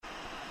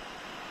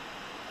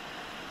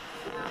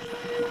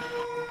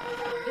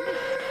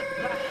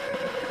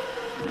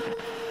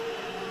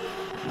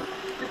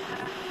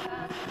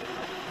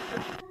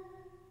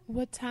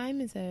What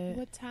time is it?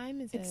 What time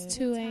is it? It's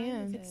 2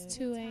 a.m. It's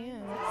 2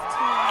 a.m.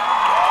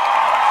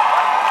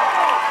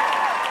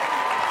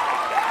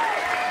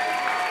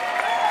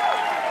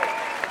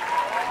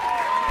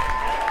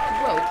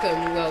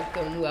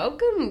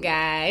 Welcome,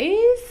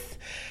 guys.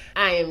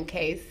 I am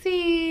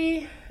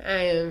KC. I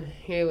am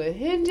here with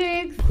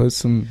Hendrix. Put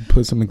some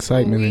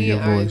excitement in your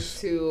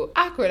voice. We are two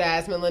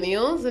awkward-ass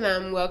millennials, and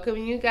I'm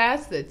welcoming you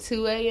guys to the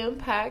 2 a.m.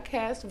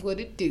 podcast. What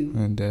it do?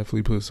 And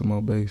definitely put some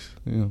more bass.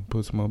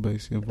 Put some more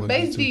bass in your voice.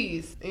 Bass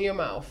D's in your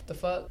mouth. The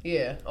fuck?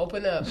 Yeah,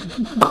 open up.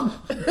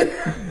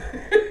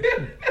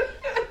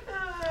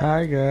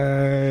 Hi,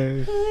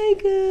 guys. Hi,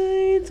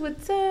 guys.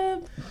 What's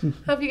up?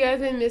 Hope you guys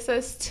didn't miss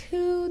us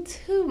too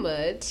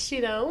much,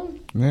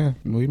 Yeah,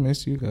 we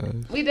missed you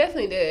guys. We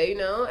definitely did,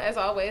 As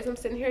always, I'm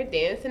sitting here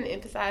dancing,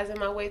 emphasizing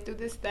my way through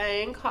this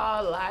thing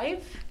called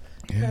life.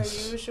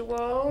 Yes. Per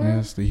usual.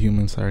 Yes, the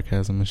human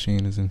sarcasm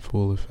machine is in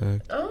full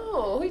effect.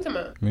 Oh, who you talking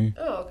about? Me.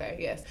 Oh, okay,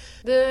 yes.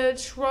 The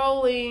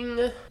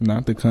trolling.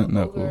 Not the cunt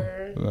knuckle.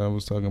 I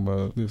was talking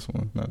about this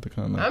one, not the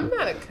cunt knuckle.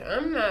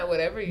 I'm not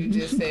whatever you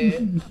just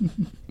said.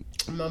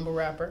 Mumble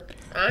rapper.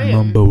 I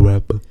am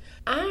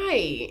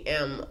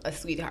a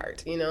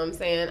sweetheart. You know what I'm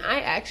saying?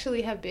 I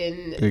actually have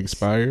been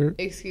expired.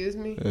 Excuse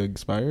me.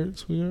 Expired,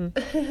 sweetheart.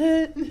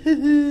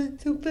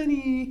 So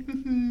funny.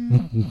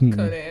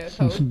 Cunt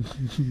asshole.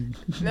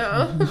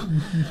 No.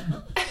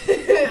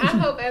 I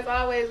hope, as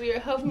always, we are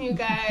helping you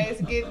guys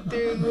get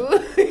through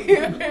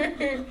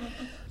your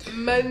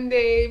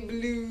Monday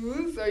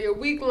blues or your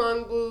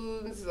week-long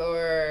blues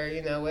or,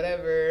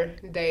 whatever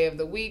day of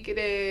the week it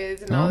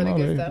is and all that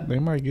good stuff. They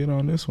might get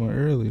on this one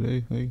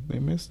early. They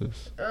missed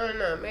us. I don't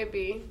know.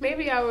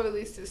 Maybe I will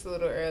release this a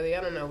little early.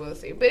 I don't know. We'll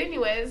see. But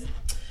anyways,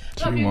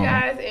 hope you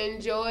guys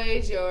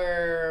enjoyed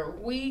your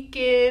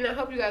weekend. I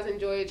hope you guys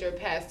enjoyed your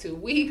past 2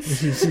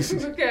 weeks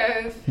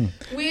because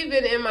we've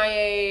been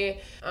MIA.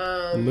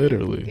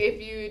 Literally.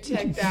 If you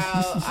checked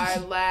out our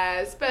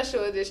last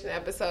special edition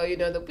episode, you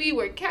know that we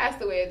were cast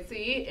away at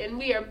sea and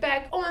we are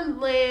back on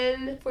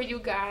land for you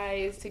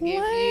guys to give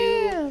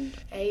you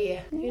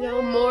a,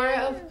 more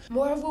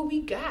of what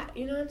we got.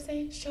 You know what I'm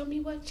saying? Show me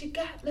what you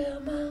got,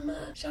 little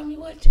mama. Show me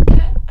what you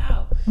got.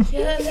 Oh,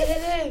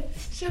 yeah,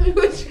 show me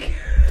what you got.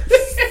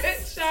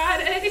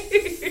 Sade.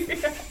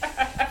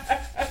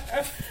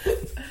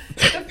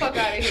 Get the fuck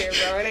out of here,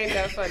 bro. It ain't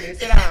that funny.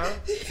 Sit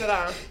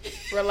down.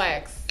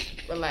 Relax.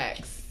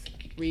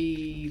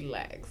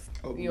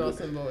 Oh, you on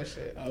some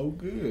bullshit. I'm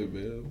good,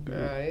 man. I'm good.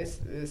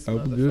 This I'm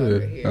motherfucker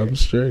good. here. I'm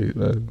straight.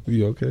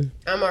 You okay?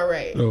 I'm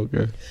alright.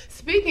 Okay.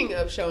 Speaking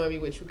of showing me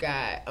what you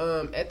got,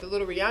 at the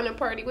little Rihanna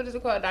party, what is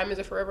it called?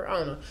 Diamonds Are Forever? I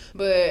don't know.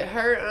 But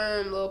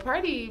her little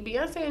party,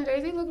 Beyonce and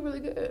Jay-Z look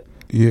really good.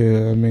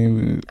 Yeah, I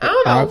mean, I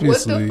don't know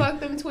obviously, what the fuck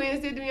them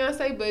twins did to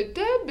Beyonce, but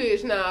that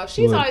bitch now,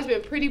 she's always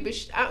been pretty, but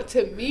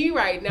to me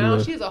right now,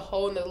 she's a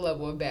whole nother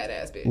level of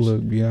badass bitch.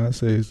 Look,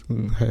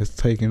 Beyonce has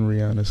taken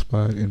Rihanna's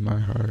spot in my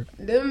heart.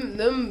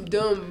 Them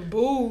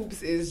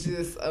boobs is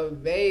just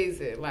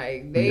amazing.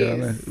 Like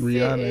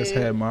Rihanna's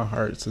had my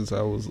heart since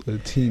I was a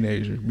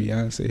teenager.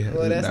 Beyonce has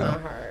it that's now.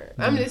 not hard.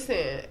 I'm just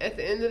saying, at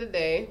the end of the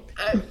day,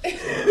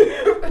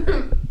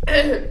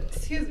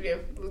 excuse me,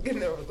 I'm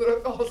getting a little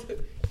cold.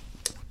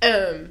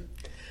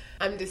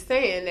 I'm just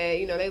saying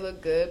that, they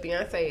look good.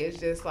 Beyonce is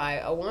just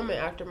like a woman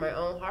after my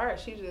own heart.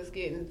 She's just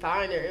getting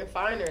finer and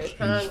finer as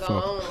time goes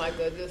on.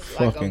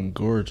 Fucking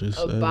gorgeous.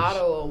 A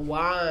bottle of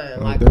wine.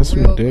 Oh, like that's a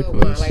real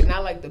ridiculous. good wine. Like,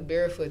 not like the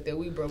barefoot that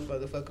we broke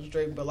motherfuckers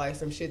drink, but like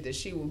some shit that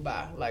she would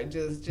buy. Like,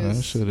 just.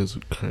 That shit is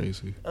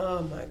crazy.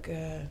 Oh, my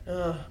God.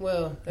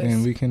 Well.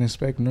 And we can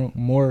expect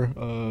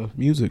more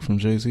music from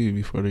Jay-Z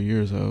before the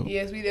year's out.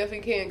 Yes, we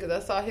definitely can, because I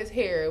saw his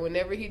hair.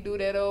 Whenever he do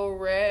that old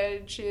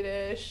rad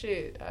shit-ass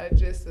shit, I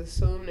just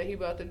assume that he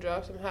about to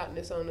drop some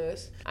hotness on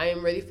us. I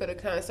am ready for the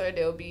concert.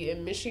 They'll be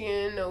in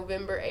Michigan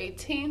November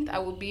 18th. I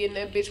will be in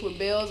that bitch with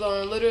bells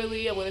on.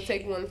 Literally, I'm going to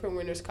take one from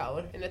Winter's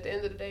Collar. And at the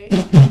end of the day,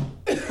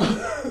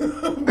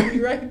 I'll be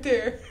right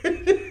there.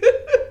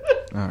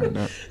 All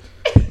right,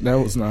 that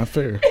was not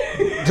fair.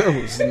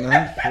 That was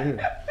not fair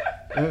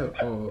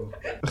at all.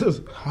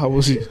 How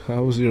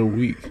was your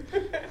week?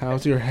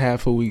 How's your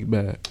half a week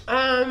back?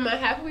 My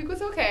half a week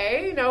was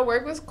okay.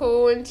 Work was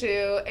cool and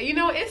chill.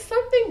 It's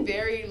something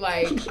very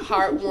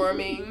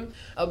heartwarming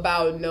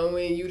about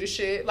knowing you the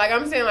shit. Like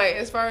I'm saying,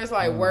 as far as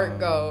work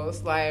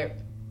goes, I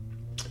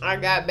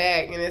got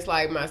back and it's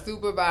my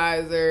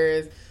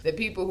supervisors, the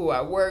people who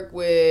I work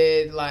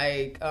with,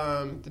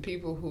 the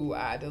people who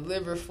I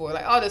deliver for,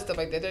 all this stuff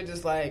like that. They're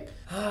just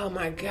oh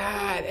my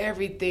God,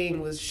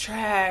 everything was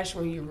trash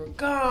when you were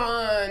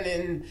gone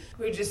and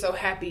we're just so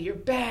happy you're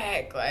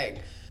back.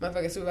 My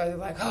fucking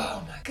supervisor's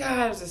oh my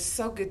God, it was just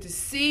so good to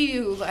see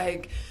you.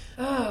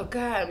 Oh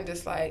God, I'm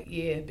just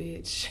yeah,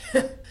 bitch.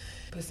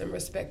 put some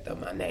respect on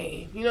my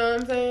name. You know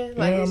what I'm saying?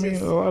 Like, yeah, I mean,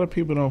 a lot of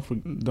people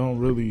don't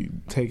really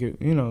take it.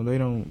 You know, they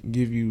don't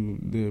give you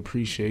the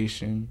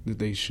appreciation that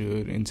they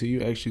should until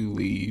you actually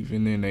leave,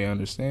 and then they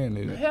understand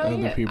that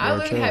other people are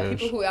trash. I have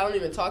people who I don't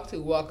even talk to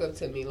walk up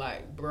to me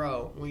like,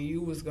 "Bro, when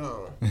you was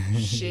gone,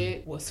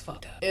 shit was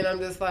fucked up," and I'm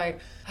just like,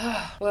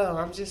 well,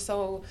 I'm just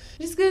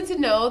good to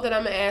know that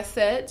I'm an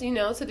asset, you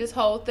know, to this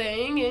whole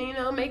thing, and you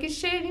know, making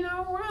shit, you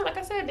know, run. Like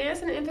I said,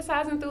 dancing and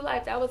emphasizing through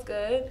life, that was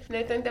good. And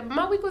I think that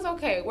my week was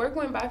okay. Work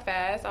went by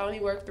fast. I only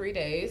worked 3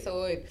 days,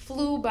 so it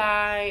flew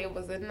by. It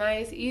was a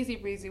nice, easy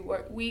breezy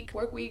work week.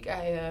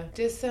 I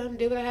just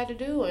did what I had to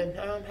do, and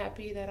I'm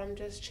happy that I'm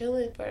just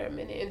chilling for a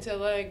minute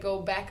until I go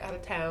back out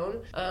of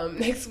town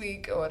next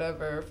week or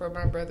whatever for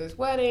my brother's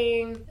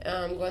wedding.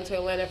 I'm going to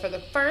Atlanta for the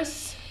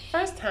first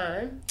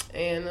time,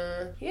 and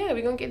yeah,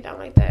 we're gonna get down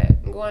like that.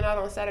 I'm going out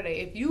on Saturday.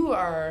 If you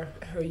or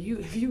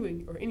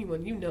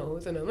anyone you know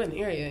is in the Atlanta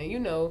area and you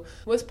know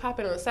what's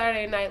popping on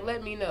Saturday night,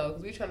 let me know,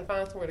 because we're trying to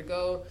find somewhere to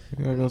go.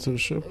 You gotta go to the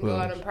strip club. Go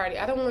out and party.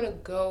 I don't want to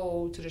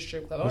go to the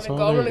strip club. I want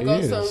to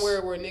go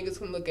somewhere where niggas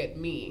can look at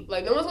me.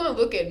 Like, no one's gonna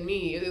look at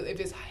me if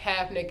it's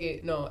ass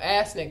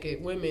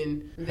naked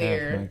women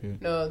there.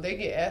 Naked. No, they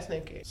get ass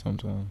naked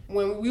sometimes.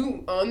 When we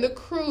on the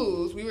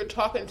cruise, we were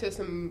talking to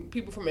some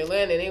people from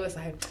Atlanta, and they was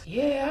like,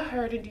 yeah, I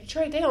heard in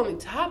Detroit they only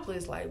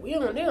topless. Like, they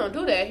don't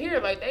do that here.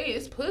 Like,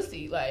 it's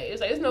pussy. Like,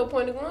 it's no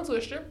point in going to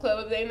a strip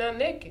club if they not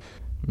naked.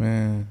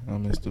 Man, I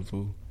miss the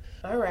food.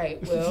 All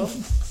right, well,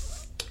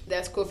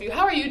 that's cool for you.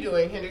 How are you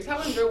doing, Hendrix? How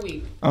was your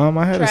week? I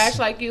had trash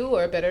like you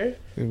or better?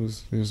 It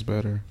was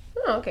better.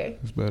 Oh, okay.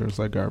 It's better. It's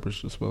like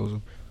garbage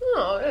disposal.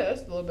 Oh, yeah,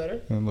 that's a little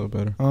better. A little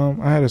better.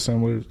 I had a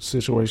similar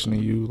situation to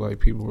you. Like,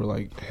 people were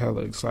like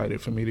hella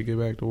excited for me to get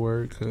back to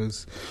work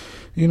because,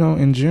 you know,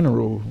 in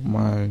general,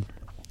 my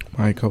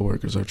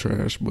coworkers are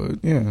trash, but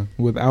yeah,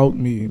 without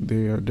me,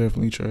 they are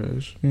definitely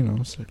trash. You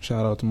know, so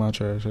shout out to my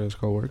trash ass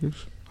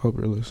coworkers. Hope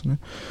you're listening.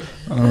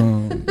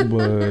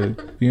 But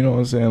you know what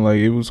I'm saying? Like,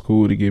 it was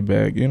cool to get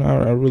back. You know,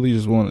 I really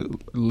just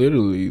wanted,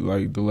 literally,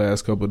 like the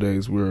last couple of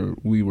days where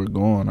we were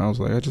gone, I was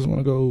like, I just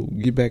want to go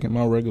get back in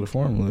my regular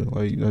formula.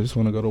 Like, I just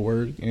want to go to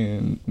work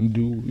and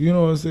do, you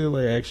know what I'm saying?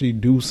 Like, actually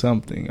do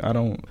something.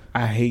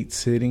 I hate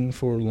sitting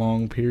for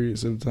long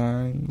periods of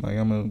time. Like,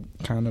 I'm a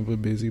kind of a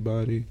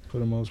busybody for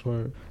the most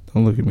part.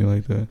 Don't look at me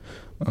like that.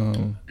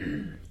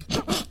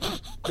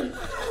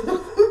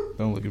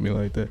 Don't look at me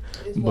like that.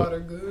 Is water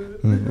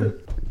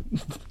good?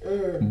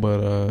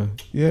 But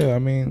yeah, I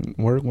mean,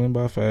 work went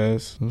by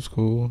fast. It was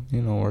cool.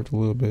 You know, worked a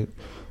little bit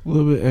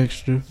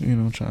extra. You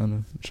know,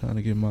 trying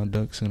to get my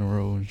ducks in a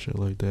row and shit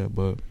like that.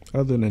 But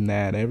other than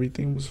that,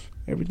 everything was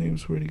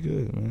pretty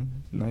good,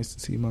 man. Nice to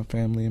see my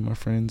family and my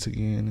friends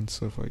again and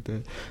stuff like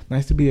that.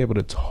 Nice to be able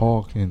to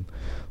talk and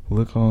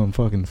look on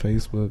fucking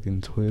Facebook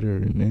and Twitter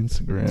and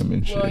Instagram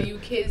and shit. Well, you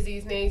kids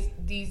these days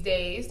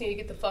need to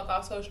get the fuck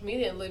off social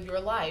media and live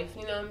your life.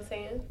 You know what I'm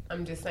saying?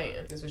 I'm just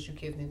saying. That's what you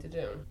kids need to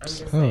do. I'm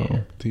just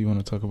saying. Do you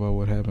want to talk about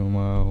what happened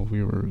while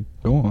we were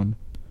gone?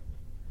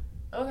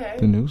 Okay.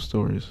 The news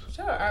stories.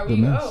 Sure. Are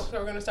we? So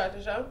we're gonna start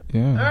the show.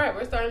 Yeah. All right,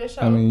 we're starting the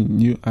show. I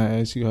mean, I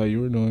asked you how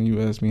you were doing.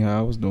 You asked me how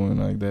I was doing.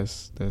 Like,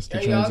 that's the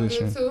transition. Are y'all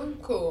good too?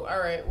 Cool. All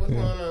right. What's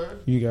going on?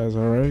 You guys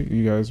all right?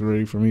 You guys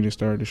ready for me to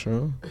start the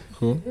show?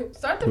 Cool.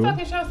 Start the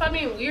fucking show. Stop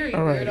being weird, you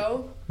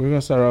weirdo. We're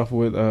gonna start off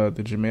with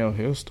the Jemele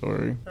Hill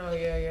story. Oh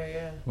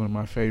yeah. One of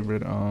my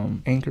favorite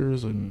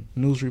anchors and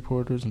news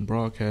reporters and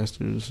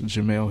broadcasters.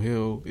 Jemele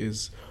Hill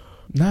is.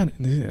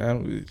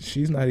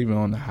 She's not even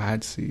on the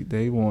hot seat.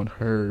 They want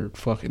her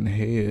fucking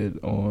head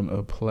on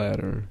a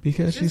platter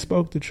because she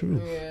spoke the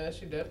truth. Yeah,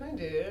 she definitely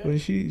did. But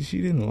she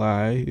didn't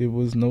lie. It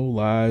was no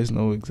lies,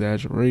 no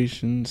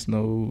exaggerations,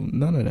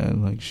 none of that.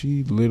 Like,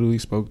 she literally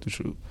spoke the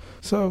truth.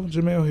 So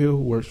Jemele Hill,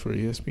 who works for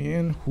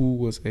ESPN, who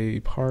was a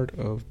part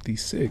of the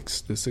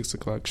 6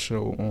 o'clock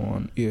show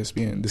on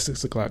ESPN, the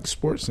 6 o'clock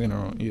Sports Center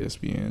on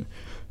ESPN,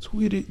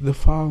 tweeted the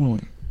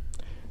following: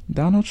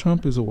 Donald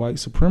Trump is a white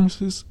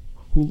supremacist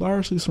who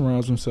largely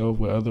surrounds himself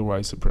with other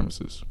white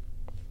supremacists.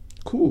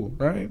 Cool,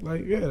 right?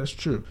 Like, yeah, that's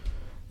true.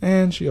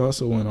 And she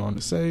also went on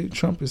to say,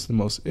 Trump is the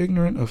most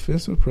ignorant,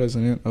 offensive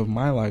president of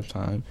my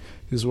lifetime.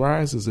 His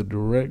rise is a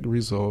direct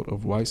result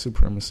of white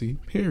supremacy,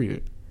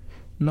 period.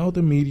 No,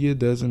 the media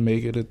doesn't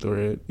make it a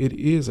threat. It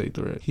is a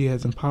threat. He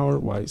has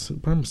empowered white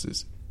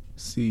supremacists.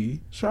 See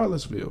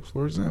Charlottesville,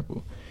 for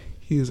example.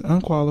 He is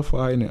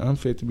unqualified and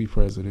unfit to be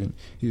president.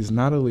 He is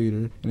not a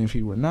leader, and if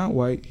he were not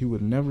white, he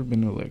would have never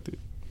been elected.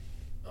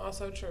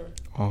 Also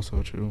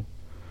true.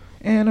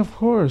 And of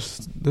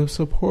course, the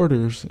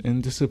supporters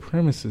and the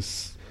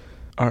supremacists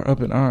are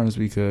up in arms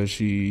because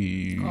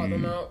she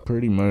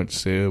pretty much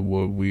said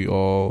what we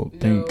all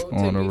think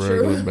on a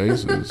regular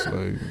basis.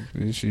 Like,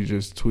 she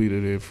just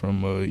tweeted it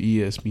from a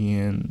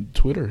ESPN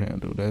Twitter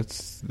handle.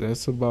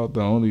 That's about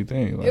the only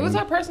thing. Like, it was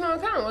her personal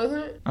account,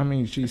 wasn't it? I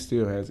mean, she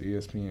still has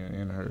ESPN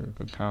in her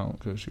account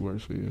because she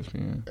works for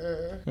ESPN.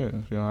 Yeah,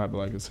 she don't have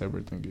like a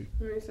separate thingy.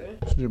 Let me see.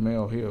 It's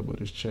Jemele Hill,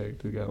 but it's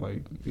checked. It got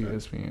like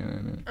ESPN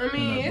in it.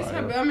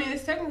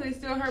 It's technically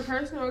still her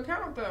personal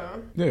account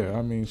though. Yeah,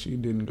 I mean, she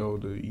didn't go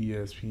to ESPN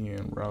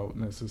ESPN route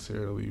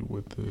necessarily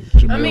with the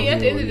Jamil I mean, at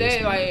the Hill end of the day,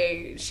 ESPN.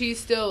 like, she's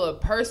still a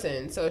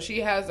person, so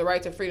she has the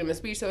right to freedom of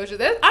speech. So it's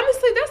just,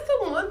 honestly, that's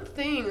the one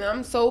thing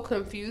I'm so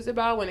confused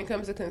about when it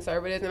comes to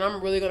conservatives, and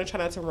I'm really going to try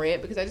not to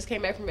rant because I just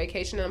came back from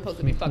vacation and I'm supposed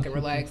to be fucking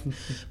relaxed.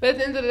 But at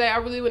the end of the day, I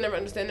really would never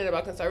understand that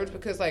about conservatives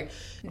because, like,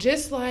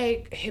 just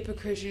like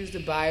hypocrites use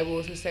the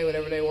Bible to say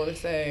whatever they want to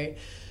say,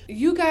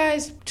 you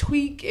guys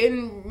tweak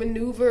and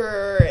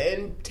maneuver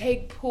and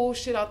pull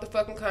shit out the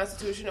fucking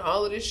Constitution and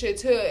all of this shit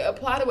to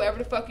apply to whatever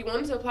the fuck you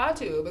want it to apply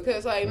to.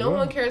 Because, like, no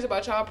one cares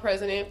about y'all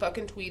president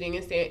fucking tweeting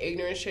and saying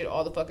ignorant shit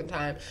all the fucking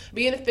time.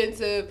 Being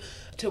offensive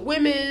to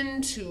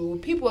women, to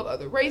people of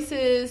other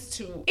races,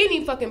 to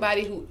any fucking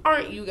body who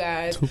aren't you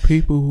guys. To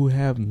people who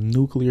have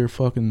nuclear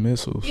fucking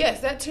missiles.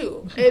 Yes, that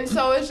too. And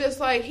so it's just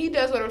like, he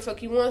does whatever the fuck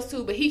he wants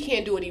to, but he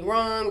can't do any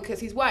wrong because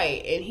he's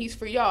white and he's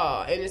for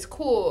y'all and it's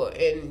cool.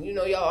 And, you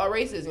know, y'all are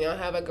racist and y'all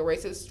have like a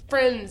racist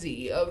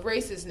frenzy of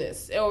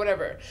racistness or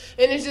whatever.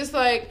 And it's just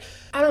like,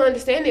 I don't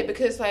understand it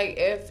because, like,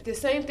 if the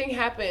same thing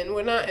happened,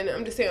 we're not, and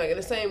I'm just saying, like, in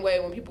the same way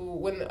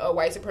when a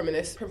white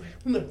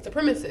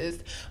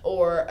supremacist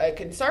or a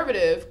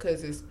conservative,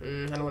 because it's,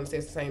 I don't want to say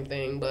it's the same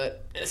thing,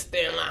 but it's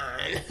thin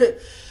line.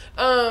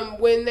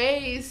 When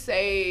they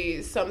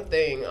say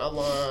something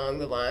along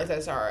the lines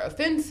that are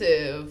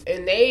offensive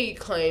and they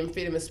claim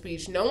freedom of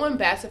speech, no one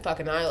bats a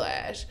fucking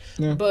eyelash.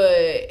 Yeah.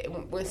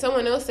 But when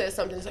someone else says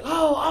something, it's like,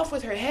 oh, off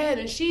with her head.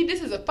 And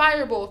this is a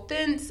fireable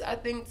offense, I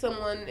think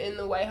someone in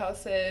the White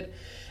House said.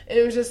 And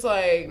it was just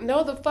like,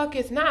 no, the fuck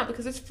it's not,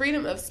 because it's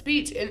freedom of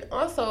speech. And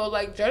also,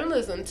 like,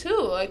 journalism,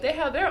 too. Like, they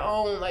have their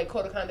own, like,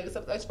 code of conduct and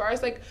stuff, as far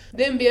as, like,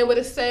 them being able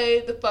to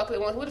say the fuck they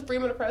want. What,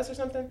 freedom of the press or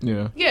something?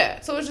 Yeah. Yeah.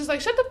 So it's just like,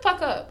 shut the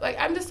fuck up. Like,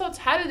 I'm just so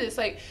tired of this.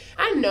 Like,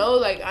 I know,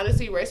 like,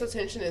 honestly, racial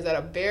tension is at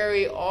a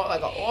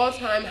an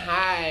all-time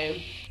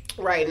high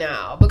right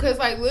now. Because,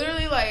 like,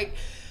 literally, like,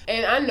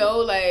 and I know,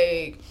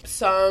 like,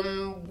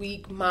 some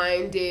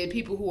weak-minded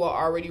people who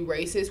are already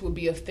racist would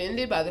be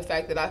offended by the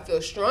fact that I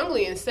feel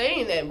strongly in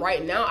saying that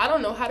right now I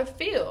don't know how to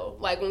feel.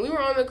 Like, when we were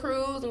on the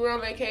cruise, we were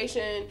on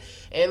vacation,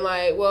 and,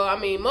 like, well, I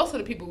mean, most of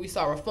the people we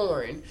saw were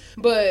foreign.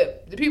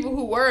 But the people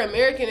who were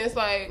American, it's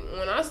like,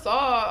 when I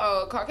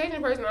saw a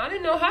Caucasian person, I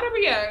didn't know how to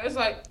react. It's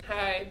like,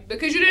 hi.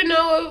 Because you didn't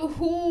know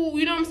who,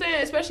 you know what I'm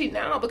saying? Especially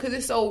now, because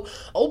it's so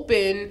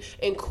open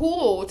and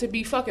cool to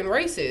be fucking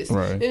racist.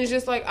 Right. And it's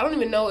just like, I don't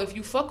even know if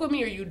you fuck with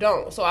me or you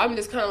don't. So I'm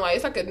just kind of like,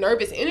 it's like a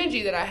nervous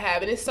energy that I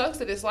have, and it sucks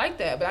that it's like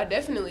that, but I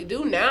definitely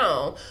do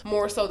now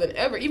more so than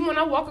ever. Even when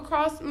I walk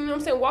across, you know what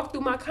I'm saying, walk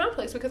through my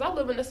complex, because I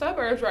live in the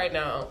suburbs right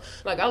now.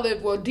 Like, I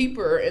live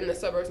deeper in the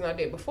suburbs than I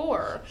did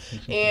before.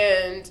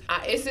 And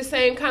it's the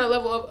same kind of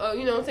level of,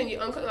 you know what I'm saying,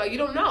 you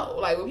don't know.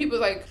 Like, when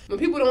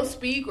people don't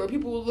speak or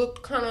people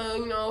look kind of,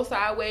 you know,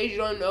 sideways, you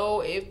don't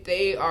know if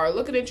they are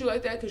looking at you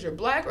like that because you're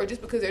black or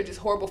just because they're just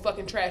horrible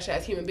fucking trash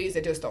ass human beings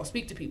that just don't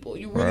speak to people.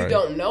 You really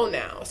don't know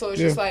now. So it's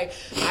just like,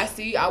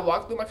 I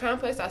walk through my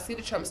complex, I see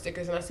the Trump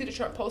stickers and I see the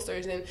Trump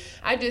posters, and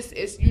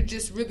you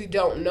just really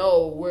don't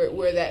know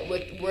where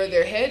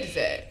their head is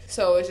at.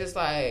 So it's just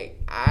like,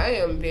 I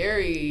am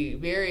very,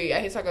 very, I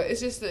hate to talk about,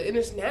 it's just, and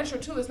it's natural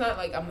too. It's not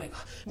like I'm like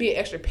being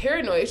extra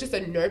paranoid. It's just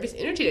a nervous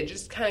energy that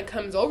just kind of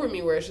comes over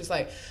me where it's just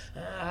like,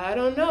 I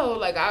don't know.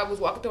 Like, I was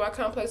walking through my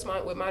complex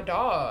with my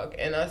dog,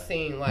 and I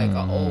seen like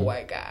an old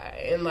white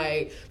guy, and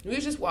like we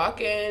was just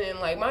walking, and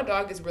like my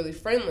dog is really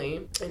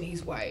friendly, and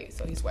he's white,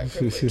 so he's white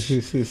privilege.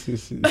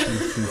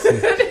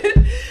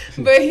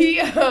 But he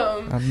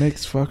a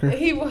mixed fucker.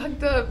 He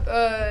walked up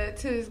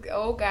to this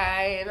old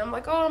guy, and I'm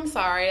like, oh, I'm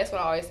sorry. That's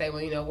what I always say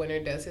when, you know,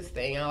 Winter does his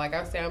thing.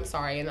 I say I'm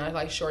sorry, and I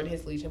like shorten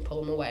his leash and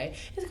pull him away.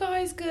 He's like, oh,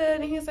 he's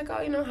good, and he's like,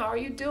 oh, you know, how are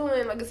you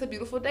doing? Like, it's a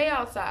beautiful day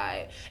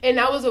outside, and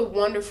that was a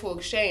wonderful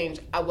exchange.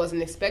 I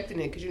wasn't expecting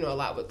it because, you know, a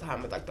lot of the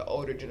time with like the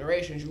older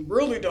generations, you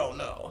really don't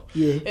know.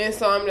 Yeah. And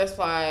so I'm just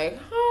like,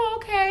 oh,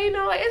 okay, you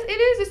know, like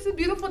it's a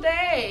beautiful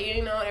day,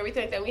 you know, and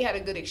everything like that. We had a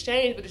good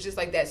exchange, but it's just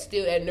like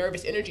that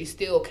nervous energy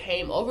still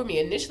came over me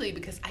initially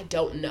because I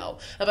don't know.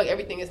 I feel like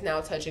everything is now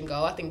touch and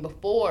go. I think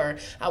before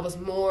I was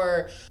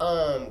more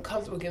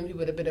comfortable giving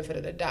people the benefit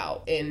of the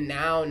doubt, and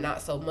now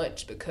not so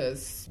much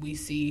because we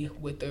see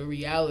what the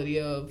reality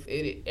of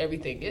it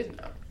everything is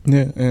now.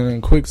 Yeah, and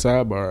a quick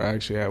sidebar, I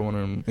actually had one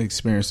of them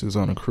experiences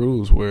on a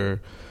cruise where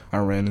I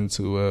ran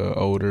into a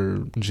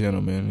older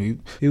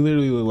gentleman. He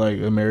literally looked like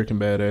American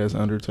Badass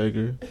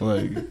Undertaker,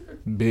 like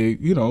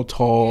big, you know,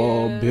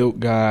 tall, built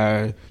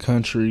guy,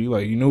 country.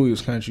 Like, you knew he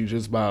was country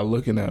just by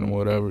looking at him or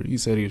whatever. He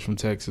said he was from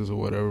Texas or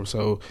whatever.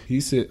 So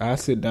I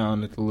sit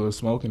down at the little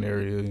smoking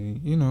area,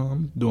 and, you know,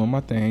 I'm doing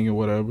my thing or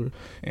whatever.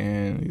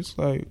 And he's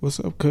like, "What's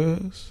up,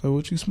 cuz? So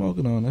what you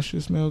smoking on? That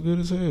shit smell good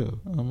as hell."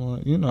 I'm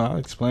like, you know, I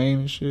explain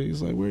and shit.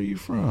 He's like, "Where are you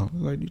from?"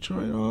 I'm like,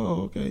 "Detroit."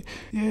 "Oh, okay."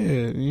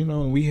 Yeah, you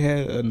know, we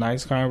had a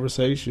nice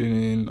conversation,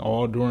 and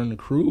all during the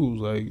cruise,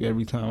 like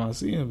every time I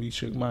see him, he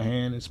shook my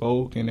hand and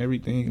spoke and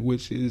everything,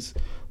 which is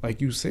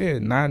like you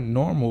said, not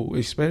normal,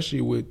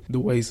 especially with the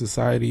way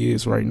society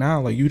is right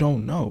now. Like, you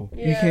don't know.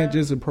 Yeah. You can't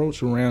just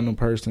approach a random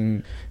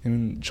person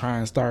and try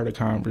and start a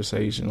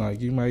conversation.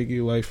 Like, you might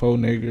get like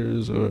faux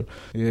niggers or,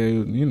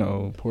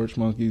 porch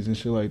monkeys and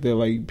shit like that.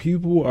 Like,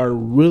 people are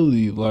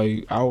really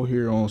like out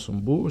here on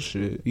some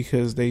bullshit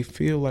because they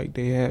feel like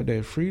they have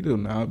that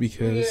freedom now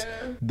because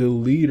the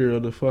leader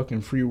of the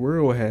fucking free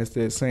world has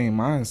that same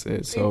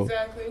mindset. So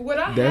exactly.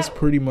 that's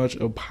pretty much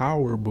a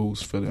power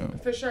boost for them.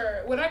 For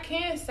sure. What I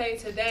can say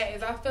to that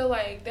is I feel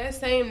like that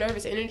same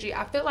nervous energy,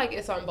 I feel like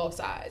it's on both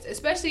sides,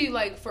 especially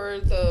like for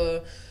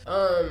the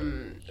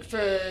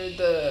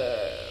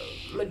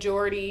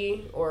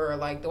majority or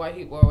like the white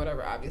people or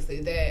whatever, obviously,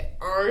 that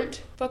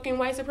aren't fucking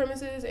white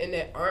supremacists and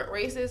that aren't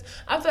racist.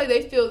 I feel like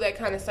they feel that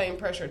kind of same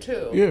pressure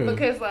too. Yeah.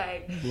 Because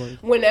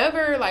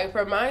whenever, like,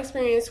 from my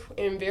experience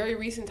in very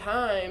recent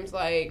times,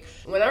 like,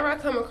 whenever I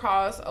come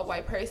across a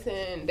white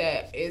person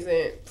that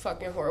isn't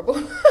fucking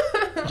horrible,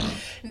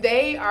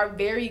 they are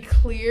very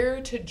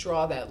clear to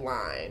draw that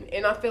line.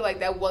 And I feel like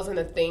that wasn't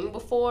a thing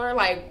before.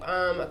 Like,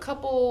 a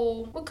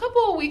couple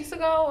of weeks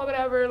ago or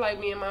whatever, like,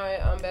 me and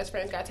my best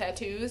friends got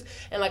tattoos.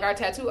 And, like, our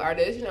tattoo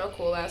artist,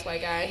 cool-ass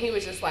white guy, he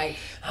was just like,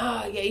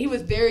 oh, yeah, he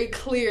was very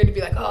clear to be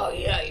like, oh,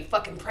 yeah, you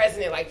fucking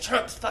president, like,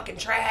 Trump's fucking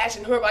trash.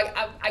 And whoever, like,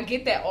 I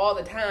get that all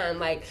the time.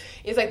 Like,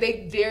 it's like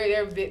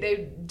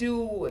they do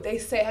what they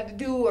say have to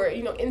do or,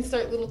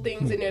 insert little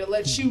things in there to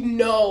let you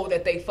know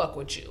that they fuck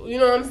with you. You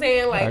know what I'm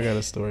saying? Like, I got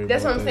a story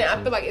that's about what I'm saying. that,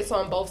 I feel like it's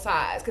on both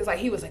sides. Because, like,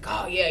 he was like,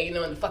 oh, yeah, and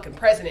the fucking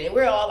president. And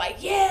we're all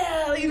like,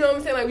 yeah, you know what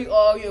I'm saying? Like, we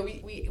all,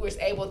 we were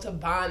able to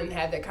bond and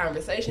have that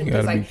conversation. You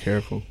gotta because, be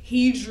careful.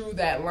 He drew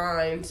that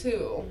line,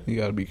 too. You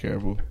gotta be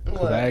careful.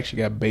 Because I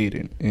actually got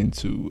baited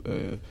into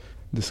a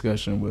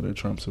discussion with a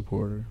Trump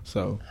supporter.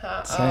 So,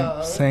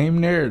 same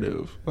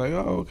narrative. Like,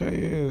 oh, okay,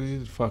 yeah,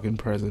 he's fucking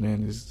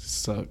president. It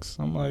sucks.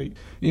 I'm like,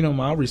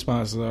 my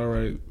response is, all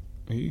right,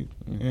 he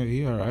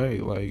all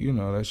right. Like,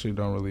 that shit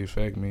don't really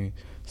affect me.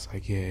 It's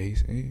like, yeah,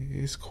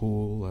 it's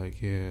cool.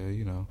 Like, yeah,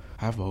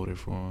 I voted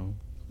for him.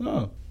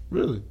 Oh,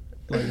 really?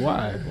 Like,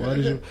 why? Why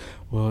did you?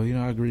 Well,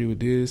 I agree with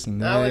this and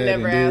that. I would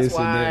never ask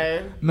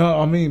why. No,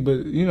 I mean,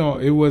 but,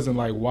 it wasn't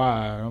like,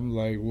 why? I'm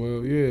like,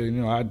 well,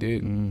 yeah, I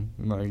didn't.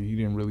 Like, he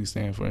didn't really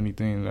stand for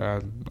anything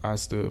that I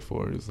stood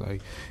for. It's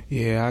like,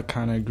 yeah, I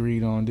kind of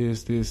agreed on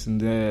this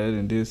and that,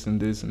 and this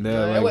and this and that.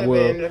 No, like, would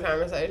have been the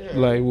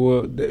conversation. Like,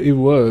 well, it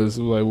was.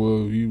 Like,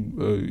 well,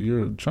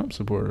 you're a Trump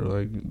supporter.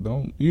 Like,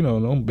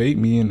 don't bait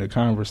me in the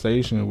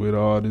conversation with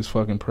all this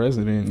fucking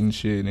president and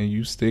shit, and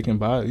you sticking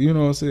by it. You know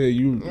what I'm saying?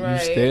 You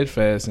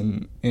steadfast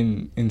and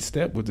in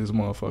step with this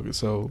motherfucker.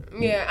 So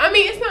yeah, I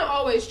mean, it's not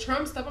always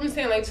Trump stuff. I'm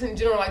saying, like, in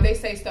general, like, they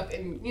say stuff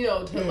and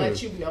to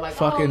let you know, like,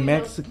 fucking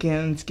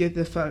Mexicans, get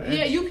the fuck.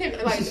 Yeah, you can,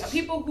 like,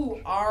 people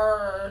who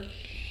are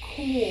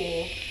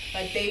cool,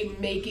 like, they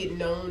make it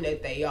known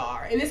that they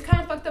are, and it's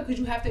kind of fucked up because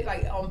you have to,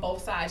 like, on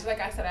both sides. Like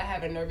I said, I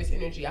have a nervous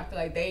energy. I feel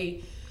like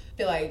they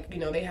feel like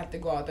they have to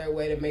go out their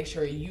way to make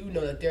sure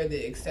that they're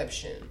the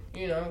exception.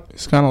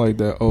 It's kind of like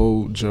that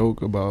old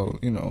joke about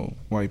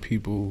white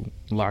people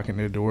locking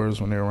their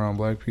doors when they're around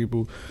black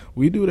people.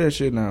 We do that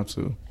shit now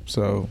too.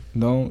 So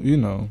don't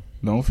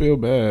feel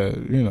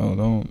bad.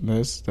 Don't.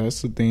 That's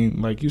the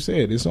thing. Like you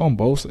said, it's on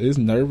both. It's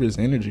nervous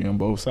energy on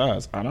both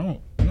sides. I don't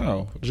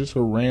know. Just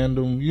a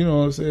random.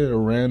 A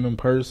random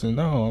person.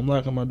 No, I'm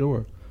locking my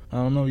door. I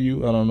don't know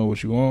you. I don't know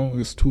what you want.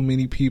 There's too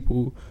many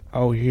people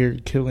out here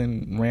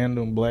killing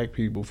random black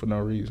people for no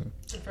reason.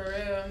 For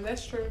real.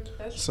 That's true.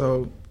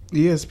 So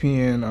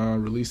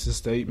ESPN released a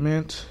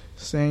statement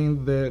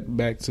saying that,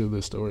 back to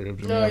the story of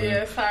Jamel. Oh,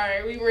 yeah,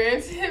 sorry. We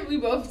ranted. We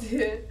both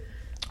did.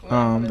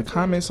 The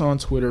comments on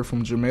Twitter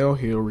from Jemele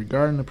Hill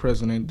regarding the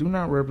president do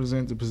not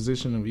represent the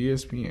position of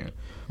ESPN.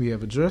 We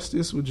have addressed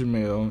this with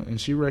Jemele, and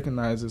she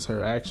recognizes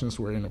her actions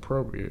were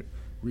inappropriate.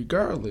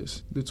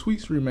 Regardless, the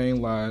tweets remain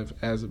live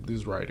as of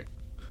this writing.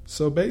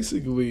 So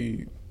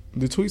basically,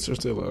 the tweets are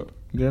still up.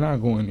 They're not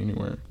going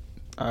anywhere.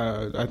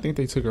 I think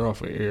they took her off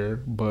of air,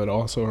 but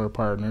also her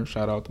partner,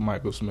 shout out to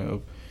Michael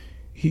Smith,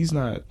 he's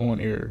not on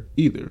air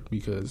either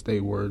because they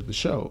were the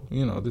show,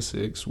 The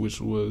Six, which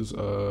was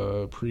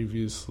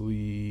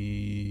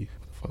previously,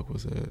 what the fuck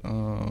was that?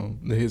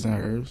 The His and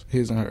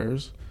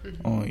Hers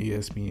on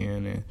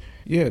ESPN. And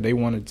yeah, they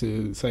wanted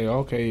to say,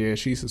 okay, yeah,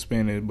 she's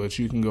suspended, but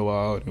you can go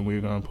out and we're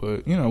going to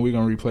put, we're going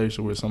to replace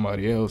her with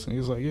somebody else. And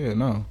he's like, yeah,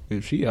 no,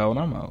 if she out,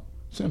 I'm out.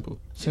 Simple.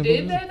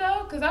 Did they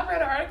though? Because I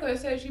read an article that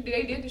said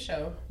they did the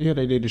show. Yeah,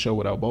 they did the show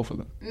without both of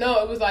them.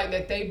 No, it was like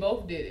that they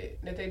both did it.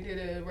 That they did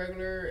a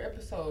regular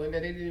episode and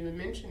that they didn't even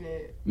mention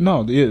it.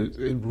 No,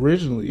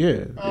 originally,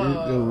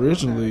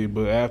 okay.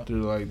 But after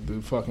like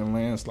the fucking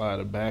landslide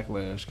of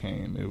backlash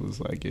came, it was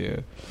like,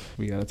 yeah,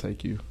 we gotta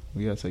take you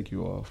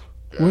off.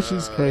 Which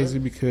is crazy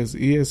because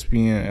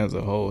ESPN as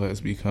a whole has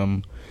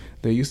become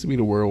They used to be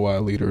the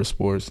worldwide leader of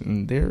sports,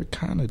 and they're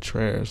kind of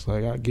trash.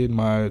 Like, I get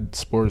my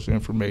sports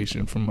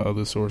information from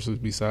other sources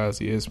besides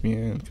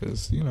ESPN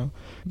because, you know,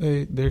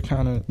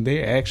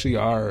 they actually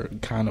are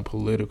kind of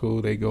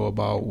political. They go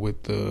about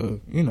with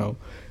the, you know,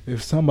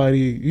 if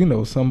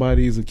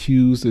somebody's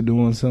accused of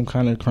doing some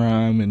kind of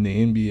crime in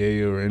the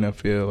NBA or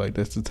NFL, like,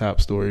 that's the top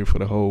story for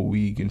the whole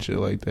week and shit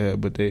like that.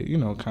 But they, you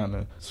know, kind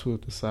of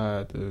swept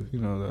aside the, you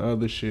know, the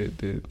other shit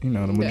that, you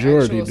know, the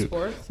majority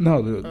do.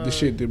 No, the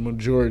shit the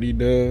majority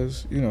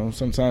does, you know,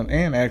 sometimes,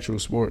 and actual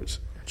sports.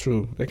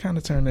 True. They kind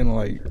of turned into,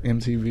 like,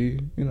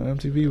 MTV. You know,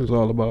 MTV was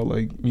all about,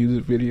 like,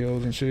 music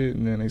videos and shit,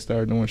 and then they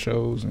started doing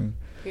shows, and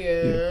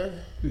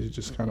it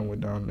just kind of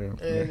went down there.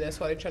 And that's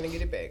why they're trying to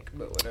get it back,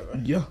 but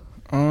whatever. Yeah.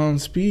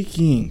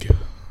 Speaking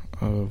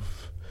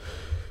of,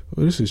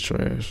 well, this is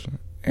trash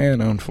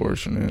and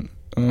unfortunate.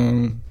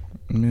 I'm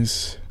gonna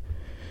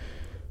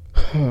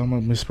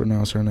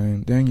mispronounce her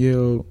name.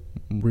 Danielle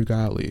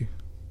Bregoli.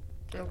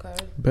 Okay.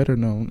 Better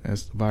known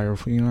as the viral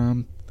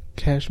phenom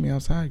Cash Me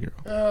Outside Girl.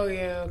 Oh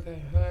yeah.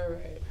 Okay. All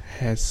right.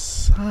 Has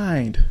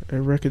signed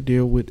a record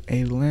deal with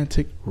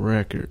Atlantic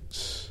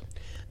Records.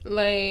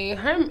 Like,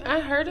 I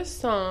heard a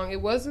song. It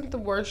wasn't the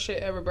worst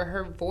shit ever, but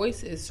her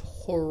voice is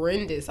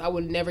horrendous. I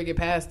would never get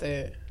past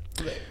that.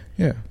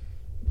 Yeah.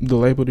 The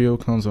label deal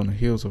comes on the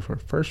heels of her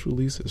first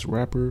release as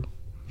rapper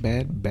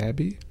Bad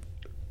Babby.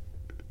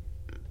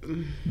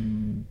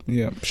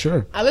 Yeah,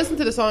 sure. I listened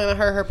to the song and I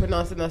heard her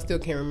pronounce it and I still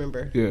can't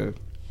remember. Yeah.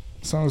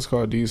 The song is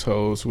called These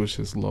Hoes, which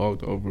has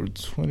logged over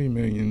 20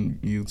 million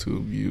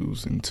YouTube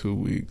views in 2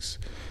 weeks.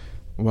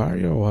 Why are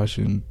y'all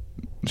watching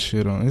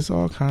shit on? It's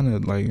all kind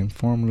of like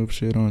informative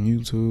shit on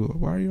YouTube.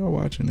 Why are y'all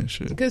watching this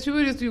shit? Because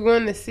people just be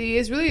wanting to see.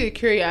 It's really a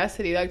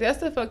curiosity. Like, that's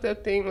the fucked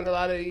up thing with a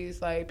lot of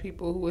these, like,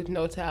 people who with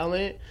no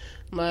talent.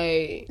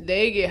 Like,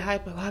 they get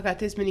hyped, like, oh, I got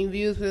this many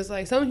views, but it's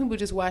like some people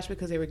just watch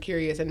because they were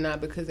curious and not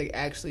because they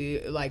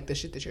actually like the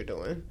shit that you're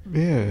doing.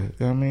 Yeah,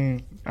 I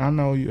mean, I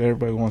know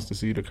everybody wants to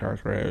see the car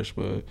crash,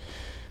 but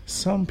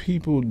some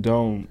people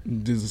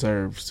don't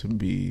deserve to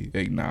be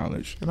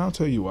acknowledged, and I'll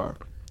tell you why.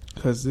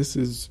 Because this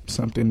is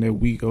something that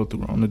we go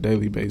through on a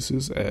daily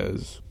basis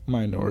as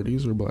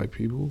minorities or black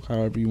people,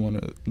 however you want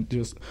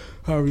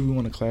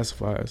to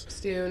classify us.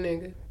 Still,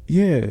 nigga.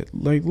 Yeah,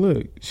 like,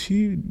 look,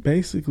 she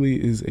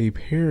basically is a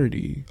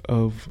parody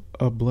of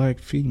a black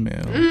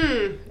female.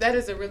 That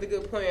is a really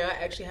good point. I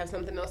actually have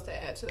something else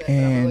to add to that,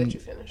 and but I'm going to let you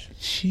finish.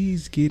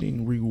 She's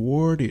getting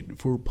rewarded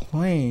for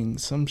playing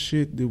some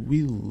shit that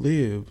we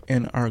live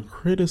and are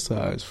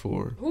criticized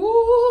for.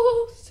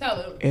 Ooh,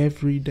 tell him.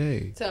 Every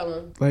day. Tell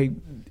him. Like,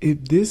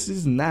 if this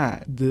is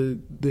not the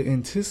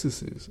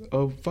antithesis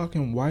of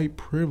fucking white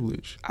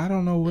privilege, I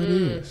don't know what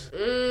is.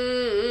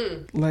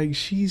 Like,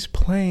 she's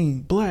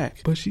playing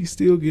black, but she's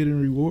still getting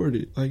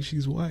rewarded like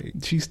she's white.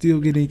 She's still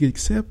getting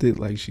accepted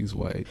like she's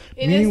white.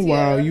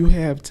 Meanwhile, you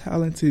have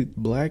talented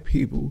black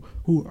people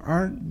who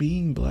aren't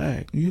being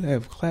black. You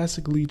have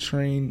classically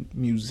trained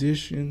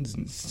musicians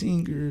and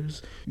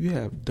singers. You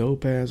have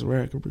dope-ass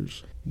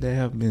rappers that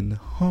have been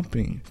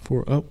humping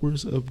for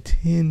upwards of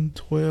 10,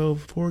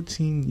 12,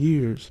 14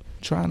 years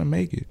trying to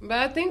make it. But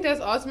I think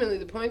that's ultimately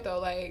the point, though.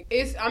 Like,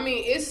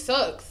 it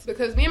sucks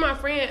because me and my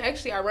friend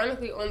actually,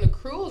 ironically, on the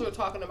cruise were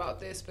talking about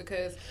this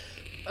because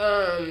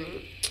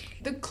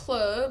the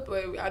club,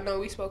 I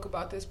know we spoke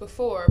about this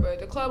before, but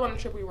the club on the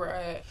trip we were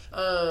at,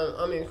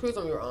 cruise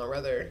we were on,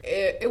 rather,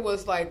 it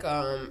was like,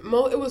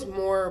 it was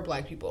more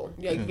black people,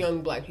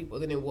 young black people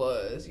than it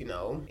was, you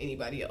know,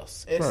 anybody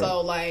else. And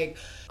so, like,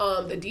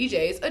 the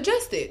DJs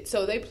adjusted.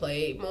 So they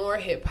played more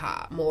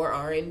hip-hop, more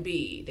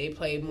R&B. They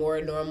played more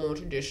normal,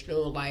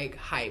 traditional, like,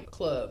 hype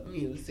club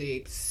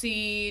music.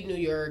 New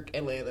York,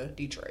 Atlanta,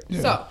 Detroit.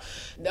 Yeah.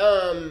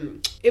 So,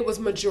 it was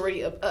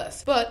majority of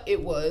us. But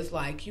it was,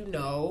 like, you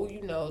know,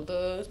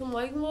 some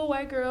like little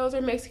white girls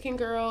or Mexican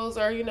girls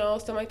or, you know,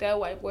 stuff like that,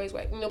 white boys,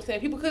 white, you know what I'm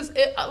saying? People, because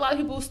a lot of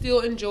people still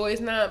enjoy, it's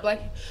not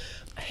black.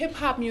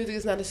 Hip-hop music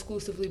is not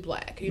exclusively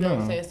black, you know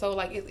what I'm saying? So,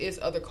 like, it's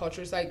other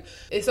cultures. Like,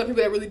 it's some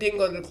people that really didn't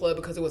go to the club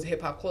because it was a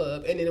hip-hop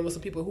club, and then there was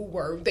some people who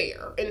were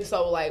there. And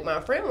so, like, my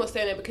friend was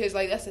saying that because,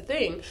 like, that's the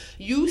thing.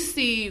 You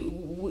see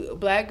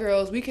black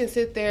girls, we can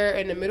sit there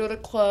in the middle of the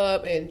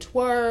club and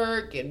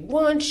twerk and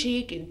one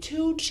cheek and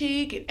two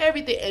cheek and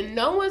everything, and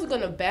no one's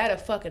gonna bat a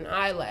fucking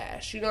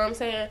eyelash, you know what I'm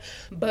saying?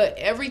 But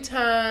every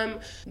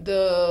time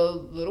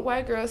the little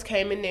white girls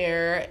came in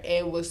there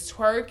and was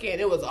twerking,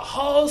 it was a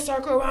whole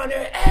circle around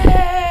there,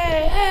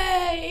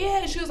 hey,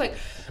 yeah. She was like,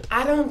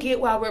 I don't get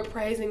why we're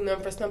praising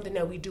them for something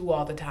that we do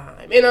all the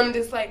time. And I'm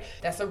just like,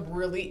 that's a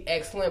really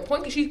excellent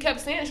point. Because she kept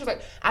saying, she was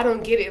like, I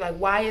don't get it. Like,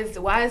 why is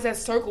that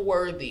circle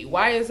worthy?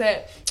 Why is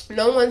that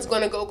no one's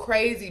going to go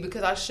crazy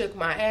because I shook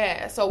my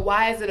ass? So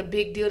why is it a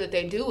big deal that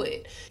they do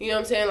it? You know what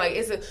I'm saying? Like,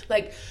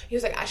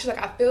 she's like,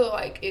 I feel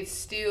like it's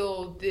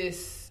still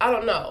this, I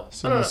don't know.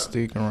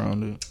 Mystique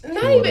around it.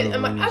 Not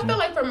even. I feel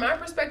like from my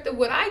perspective,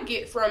 what I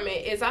get from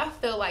it is I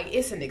feel like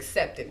it's an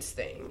acceptance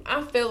thing.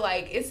 I feel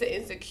like it's an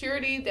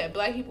insecurity that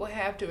black people people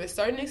have to a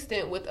certain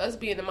extent, with us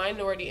being the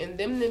minority and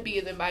them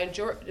being the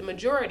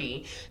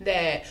majority,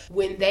 that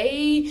when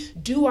they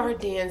do our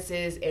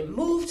dances and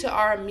move to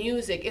our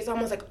music, it's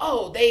almost like,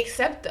 oh, they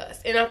accept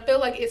us. And I feel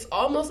like it's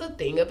almost a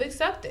thing of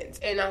acceptance.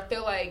 And I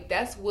feel like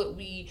that's what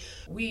we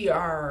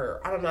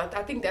are. I don't know.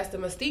 I think that's the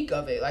mystique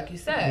of it. Like you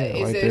said,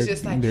 yeah, it's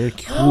just like, they're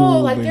cool,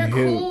 oh, like they're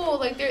cool,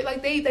 like they're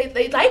like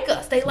they like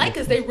us. They like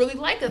us. They really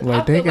like us.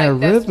 Like I feel they got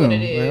like that's rhythm. what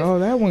it is. Like, oh,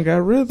 that one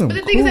got rhythm. But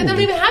the thing is, they don't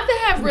even have to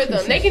have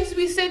rhythm. They can just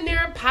be sitting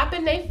there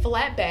popping they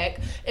flat back,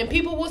 and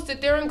people will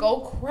sit there and go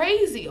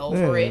crazy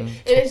over it. And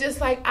it's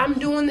just like, I'm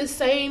doing the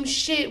same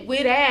shit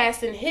with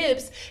ass and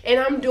hips, and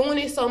I'm doing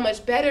it so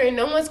much better, and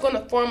no one's going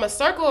to form a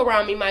circle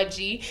around me, my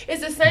G.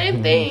 It's the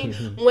same thing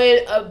when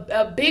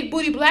a big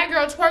booty black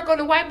girl twerk on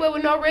a white boy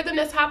with no rhythm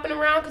that's hopping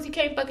around because he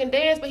can't fucking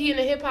dance, but he in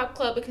a hip hop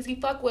club because he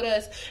fuck with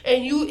us,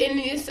 and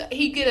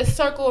he get a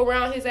circle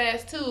around his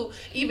ass too,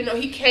 even though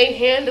he can't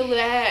handle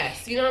the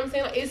ass. You know what I'm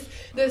saying? Like, it's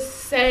the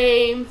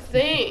same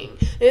thing.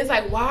 And it's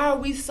like, why are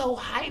we so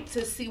hyped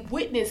to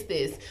witness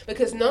this?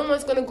 Because no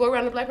one's gonna go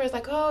around the black person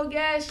like, oh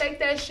yeah, shake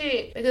that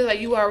shit, because like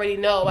you already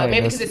know, like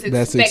maybe because it's expected.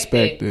 That's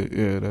expected.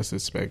 Yeah, that's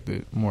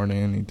expected more than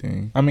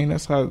anything. I mean,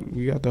 that's how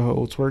we got the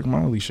whole twerk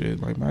Molly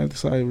shit. Like Miley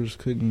Cyrus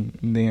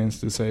couldn't dance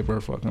to save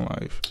her fucking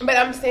life. But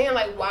I'm saying,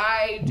 like,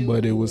 why do?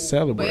 But it was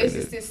celebrated. But it's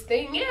just this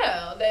thing,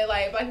 yeah. They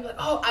like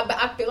oh,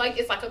 I feel like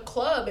it's like a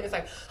club, and it's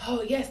like,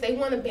 oh yes, they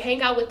want to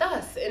hang out with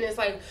us, and it's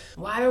like,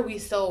 why are we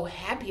so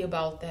happy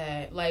about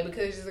that? Like,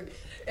 because it's just like,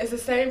 it's the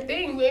same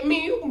thing. I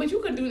mean, but you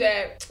could do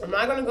that. I'm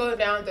not gonna go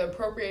down the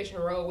appropriation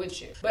road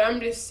with you, but I'm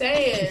just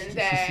saying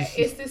that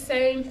it's the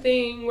same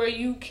thing where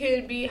you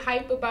can be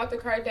hype about the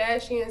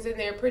Kardashians and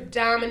their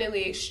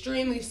predominantly,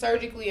 extremely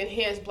surgically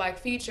enhanced black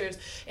features,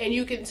 and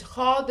you can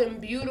call them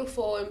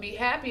beautiful and be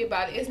happy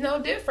about it. It's no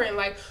different.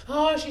 Like,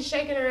 oh, she's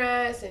shaking her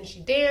ass and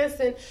she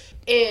dancing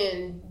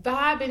and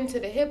vibing to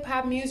the hip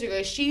hop music,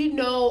 or she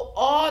know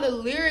all the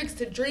lyrics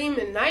to Dream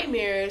and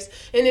Nightmares,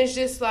 and it's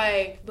just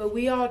like, but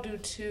we all do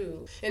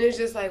too. And it's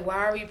just like, why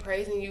are we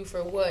praising you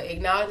for what?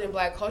 Acknowledging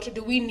black culture?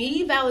 Do we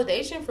need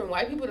validation from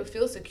white people to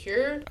feel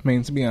secure? I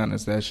mean, to be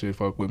honest, that shit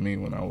fucked with me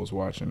when I was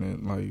watching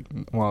it, like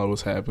while it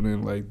was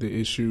happening. Like the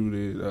issue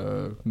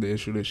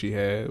that she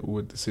had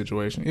with the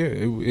situation, yeah,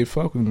 it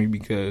fucked with me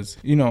because,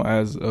 you know,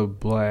 as a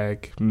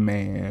black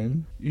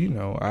man, you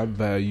know, I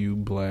value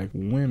black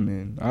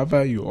women. I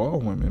value all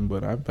women,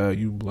 but I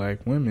value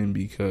black women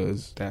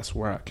because that's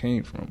where I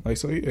came from. Like,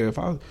 so yeah, if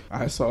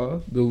I saw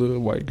the little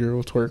white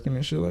girl twerking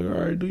and shit, like,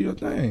 all right, do your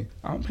thing.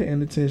 I'm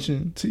paying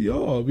attention to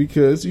y'all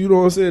because, you know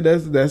what I'm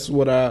saying, that's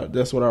what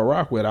I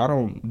rock with. I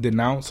don't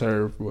denounce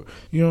her for,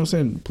 you know what I'm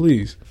saying.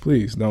 Please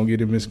don't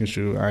get it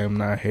misconstrued. I am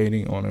not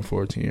hating on a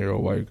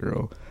 14-year-old white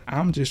girl.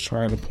 I'm just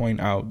trying to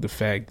point out the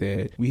fact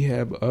that you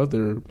have a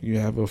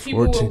 14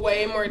 people with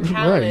way more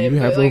talent. Right, you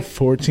have a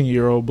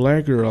 14-year-old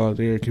black girl out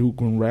there who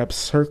can wrap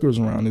circles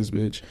around this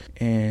bitch,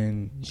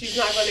 and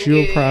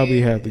she'll probably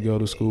have to go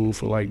to school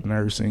for like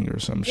nursing or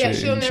some shit. Yeah,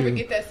 she'll never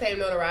get that same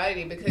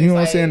notoriety because, you know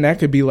what I'm saying, that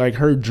could be like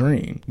her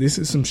dream. This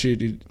is some shit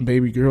that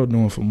baby girl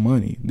doing for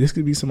money. This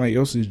could be somebody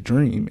else's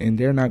dream, and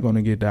they're not going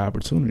to get the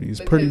opportunity. It's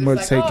pretty much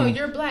like, taking. Oh,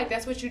 you're black.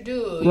 That's what you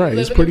do. Right.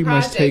 It's pretty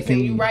much taking.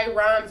 And you write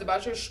rhymes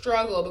about your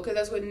struggle because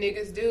that's what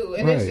niggas do,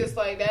 and it's just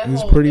like that.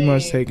 It's whole pretty thing.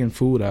 Much taking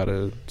food out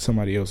of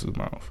somebody else's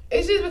mouth.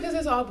 It's just because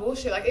it's all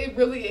bullshit. Like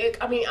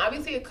I mean,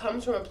 obviously it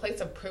comes from a place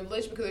of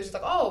privilege because it's just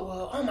like,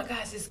 oh my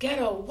gosh, this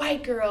ghetto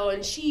white girl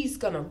and she's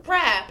gonna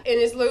rap, and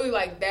it's literally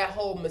like that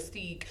whole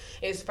mystique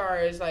as far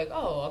as like,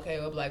 oh, okay,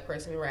 a black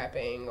person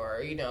rapping,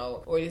 or you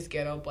know, or this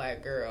ghetto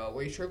black girl,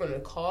 which we're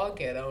gonna call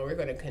ghetto, and we're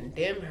gonna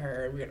condemn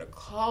her, and we're gonna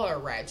call her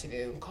ratchet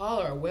and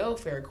call her a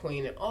welfare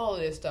queen and all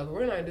of this stuff.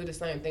 We're gonna do the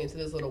same thing to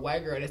this little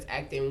white girl that's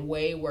acting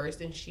way worse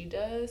than she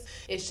does.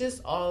 It's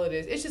just all it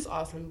is. It's just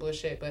awesome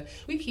bullshit. But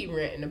we keep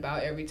ranting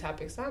about every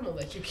topic, so I'm gonna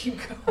let you keep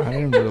going. I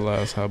didn't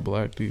realize how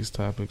black these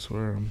topics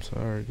were. I'm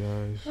sorry,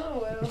 guys. Oh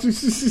well.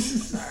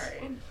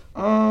 Sorry.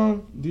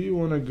 Do you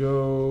want to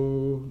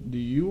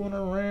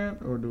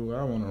rant, or do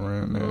I want to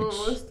rant next?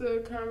 What's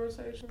the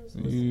conversations?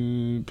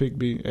 You pick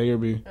B, A or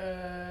B?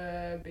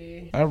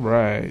 B. All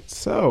right.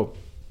 So,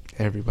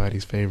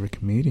 everybody's favorite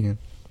comedian,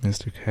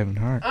 Mr. Kevin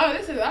Hart. Oh,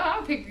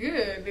 I'll pick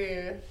good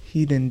then.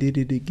 He done did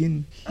it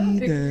again.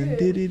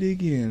 Did it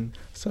again.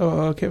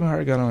 So, Kevin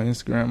Hart got on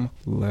Instagram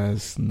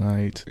last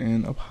night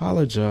and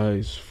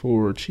apologized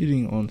for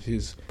cheating on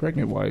his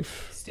pregnant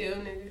wife. Still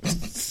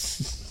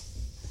nigga.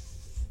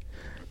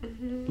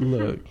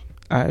 Look,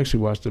 I actually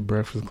watched the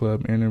Breakfast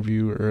Club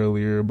interview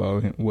earlier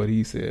about what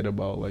he said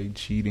about like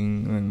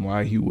cheating and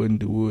why he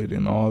wouldn't do it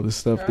and all the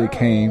stuff that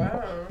came.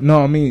 Wow.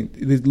 No, I mean,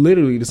 it's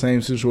literally the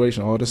same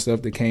situation. All the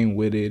stuff that came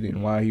with it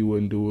and why he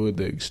wouldn't do it.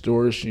 The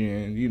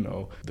extortion, you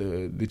know,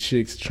 the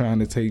chicks trying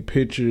to take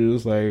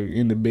pictures like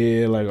in the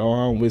bed, like, oh,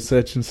 I'm with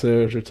such and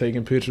such, or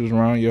taking pictures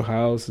around your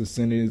house and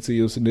sending it to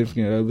your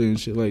significant other and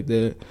shit like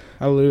that.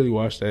 I literally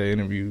watched that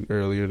interview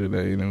earlier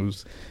today, and it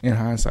was, in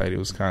hindsight, it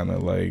was kind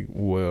of like,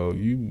 well,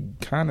 you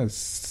kind of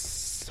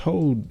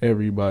told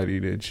everybody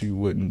that you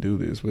wouldn't do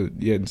this, but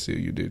yet and still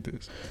you did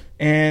this.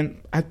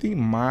 And I think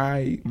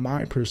my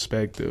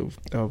perspective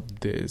of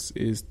this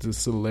is the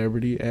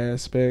celebrity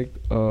aspect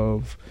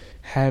of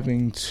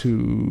having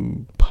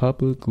to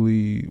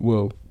privately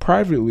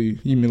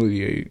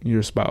humiliate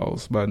your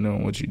spouse by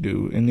knowing what you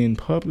do, and then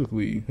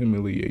publicly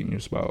humiliating your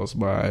spouse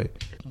by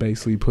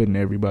basically putting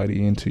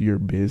everybody into your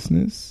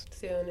business.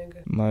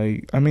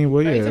 Like, I mean,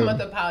 well, yeah. Are you talking about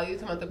the apology? You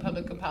talking about the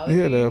public apology?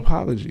 Yeah, the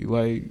apology.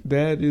 Like,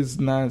 that is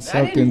not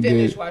something I didn't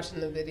finish watching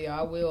the video.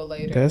 I will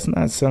later. That's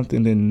not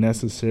something that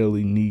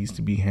necessarily needs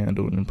to be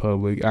handled in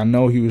public. I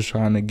know he was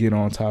trying to get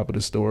on top of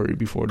the story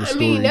before the story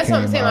came out. I mean, that's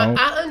what I'm saying. Like,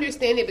 I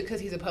understand it because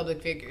he's a public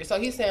figure. So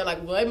he's saying,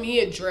 like, let me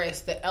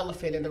address the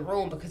elephant in the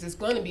room because it's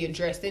going to be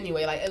addressed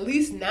anyway. Like, at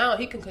least now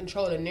he can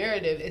control the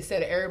narrative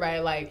instead of everybody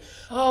like,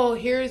 oh,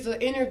 here's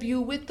an interview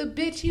with the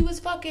bitch he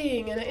was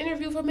fucking and an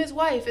interview from his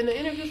wife and an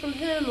interview from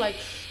him. Like,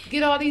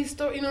 get all these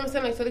stories, you know what I'm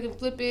saying? Like, so they can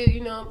flip it,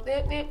 you know,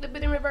 flip it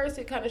and reverse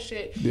it kind of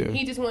shit. Yeah.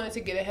 He just wanted to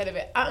get ahead of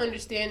it. I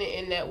understand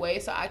it in that way,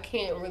 so I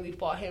can't really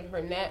fault him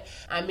from that.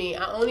 I mean,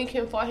 I only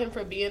can fault him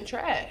for being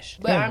trash.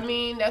 But, I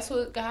mean, that's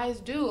what guys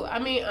do. I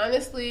mean,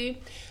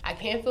 honestly, I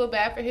can't feel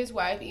bad for his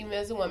wife, even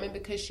as a woman,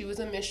 because she was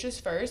a mistress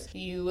first.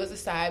 You was a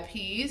side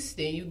piece,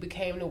 then you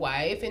became the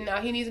wife, and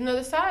now he needs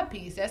another side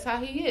piece. That's how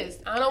he is.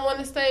 I don't want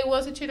to say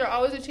once a cheater,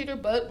 always a cheater,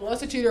 but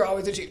once a cheater,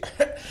 always a cheater.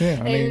 Yeah,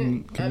 I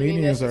mean,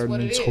 comedians are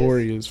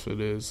notorious for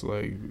this.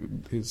 Like,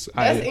 and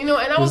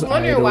I was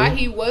wondering why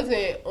he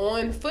wasn't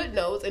on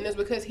Footnotes, and it's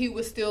because he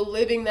was still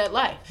living that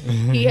life.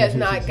 He has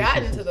not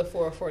gotten to the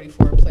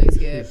 444 place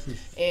yet,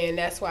 and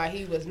that's why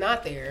he was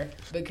not there,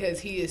 because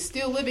he is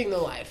still living the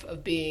life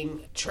of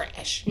being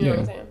trash. You know what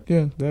I'm saying?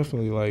 Yeah,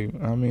 definitely.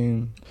 Like, I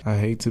mean, I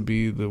hate to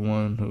be the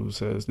one who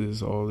says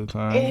this all the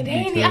time. And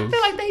I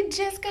feel like they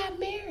just got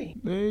married.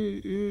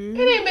 It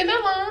ain't been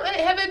that long.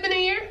 Have it been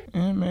a year?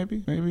 Yeah,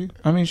 maybe.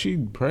 I mean, she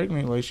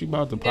pregnant. Like, she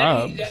about to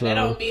pop. That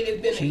don't mean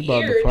it's been a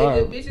year.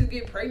 Nigga, bitches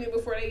get pregnant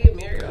before they get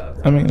married.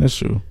 I mean, that's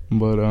true.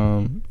 But,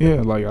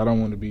 yeah, like, I don't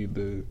want to be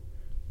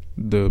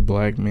the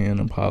black man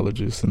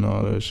apologist and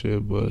all that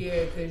shit. But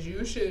yeah, because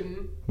you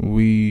shouldn't.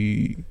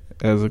 We,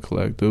 as a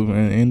collective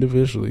and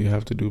individually,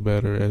 have to do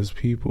better as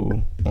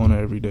people on an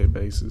everyday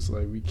basis.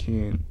 Like, we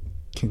can't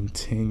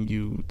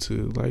continue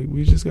to, like,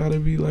 we just gotta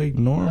be like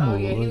normal. Oh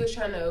yeah, he was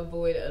trying to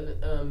avoid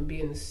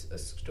being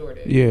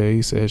extorted. Yeah,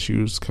 he said she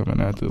was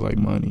coming after like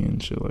money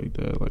and shit like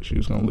that. Like, she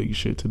was gonna leak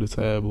shit to the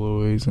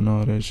tabloids and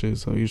all that shit.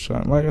 So he's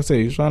trying, like I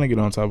said, he's trying to get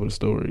on top of the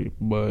story.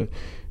 But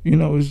you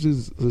know,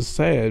 it's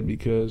sad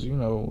because, you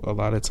know, a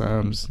lot of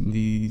times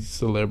these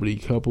celebrity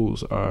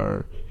couples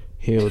are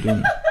held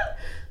in.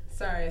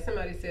 Sorry,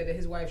 somebody said that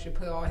his wife should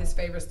put all his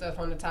favorite stuff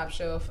on the top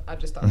shelf. I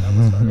just thought that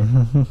was funny.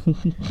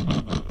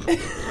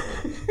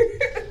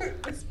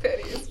 It's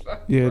petty as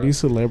fuck. Yeah, bro. These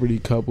celebrity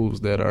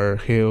couples that are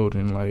held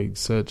in like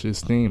such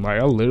esteem.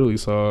 Like, I literally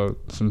saw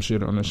some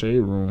shit on the Shade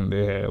Room.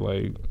 They had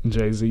like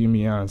Jay-Z and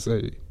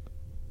Beyonce,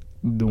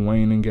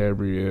 Dwayne and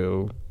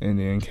Gabrielle, and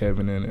then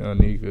Kevin and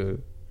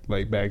Anika.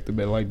 Like, back to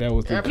back. Like, that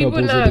was the couples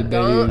of the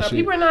day and shit.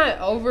 People are not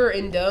over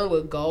and done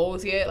with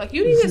goals yet. Like,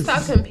 you need to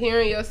stop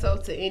comparing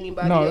yourself to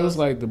anybody else. No, it was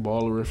like the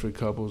ballerific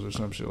couples or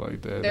some shit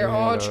like that. They're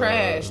all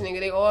trash,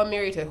 nigga. They all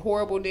married to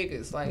horrible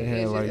niggas. Like, they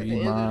had like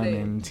Iman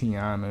and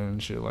Tiana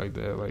and shit like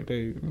that. Like, they,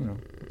 you know,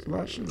 it's a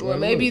lot of shit. Well, like,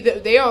 maybe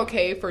they're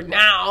okay for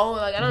now.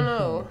 Like, I don't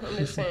know. I'm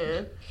just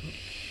saying.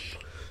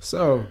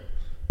 So,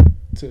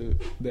 to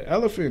the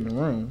elephant in the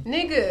room.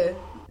 Nigga.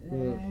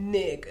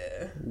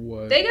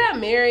 What? They got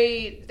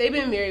married. They've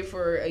been married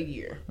for a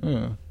year.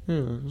 Yeah.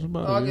 It's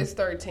about August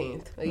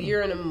 13th. A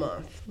year and a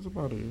month. It's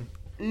about a year.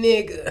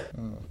 Nigga.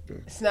 Oh,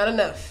 okay. It's not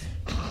enough.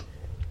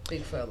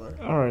 Big fella.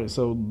 All right.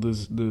 So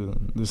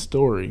the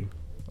story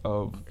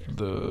of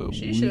the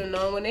She should have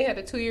known when they had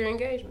a 2-year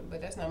engagement,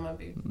 but that's not my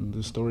beef.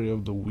 The story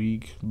of the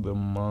week, the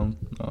month,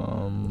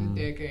 the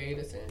decade,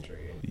 the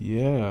century.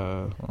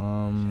 Yeah. I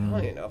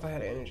don't even know if I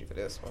had energy for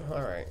this one.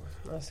 All right,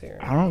 let's hear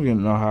it. I don't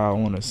even know how I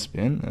want to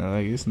spend.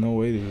 Like, it's no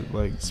way to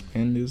like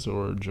spend this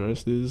or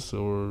address this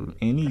or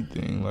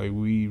anything. Like,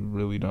 we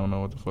really don't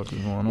know what the fuck is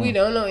going on. We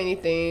don't know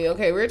anything.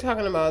 Okay, we're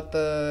talking about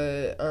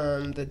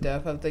the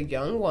death of the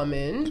young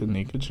woman,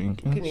 Kenneka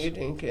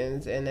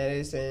Jenkins, and that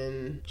is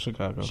in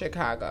Chicago. She's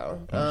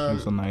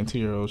a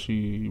 19-year-old.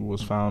 She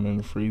was found in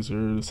the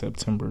freezer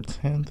September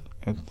 10th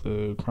at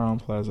the Crown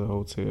Plaza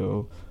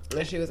Hotel.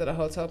 And she was at a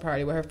hotel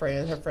party with her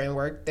friends. Her friend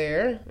worked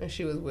there, and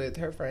she was with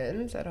her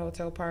friends at a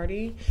hotel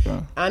party.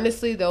 Yeah.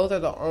 Honestly, those are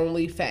the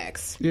only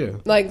facts. Yeah.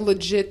 Like,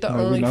 legit the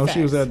only facts. We know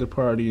she was at the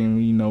party, and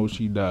we know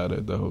she died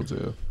at the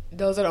hotel.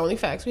 Those are the only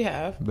facts we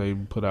have. They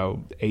put out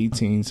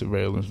 18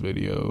 surveillance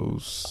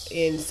videos.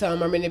 And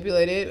some are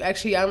manipulated.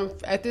 Actually,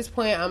 at this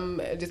point, I'm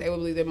just able to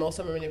believe that most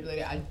of them are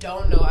manipulated. I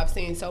don't know. I've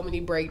seen so many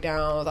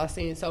breakdowns. I've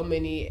seen so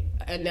many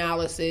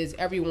analysis.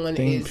 Everyone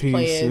is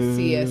playing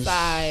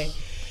CSI.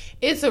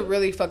 It's a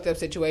really fucked up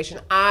situation.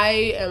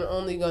 I am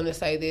only going to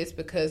say this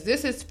because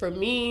this is, for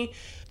me,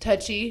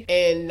 touchy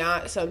and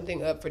not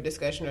something up for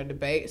discussion or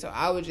debate. So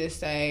I would just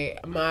say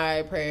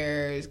my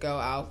prayers go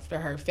out to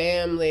her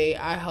family.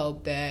 I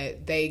hope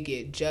that they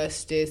get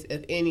justice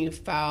if any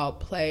foul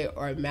play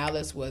or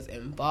malice was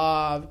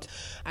involved.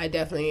 I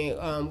definitely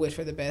wish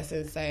for the best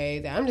and say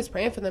that I'm just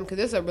praying for them, because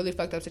it's a really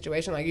fucked up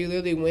situation. Like, you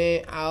literally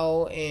went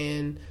out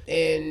and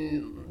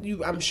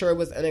you, I'm sure it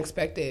was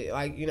unexpected.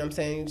 Like, you know what I'm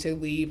saying, to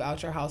leave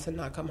out your house and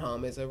not come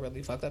home is a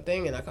really fucked up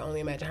thing. And I can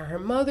only imagine how her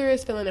mother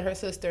is feeling and her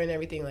sister and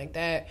everything like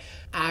that.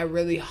 I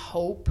really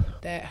hope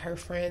that her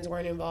friends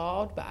weren't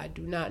involved, but I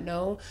do not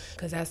know,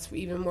 because that's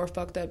even more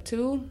fucked up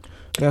too.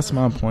 That's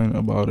my point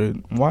about it.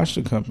 Watch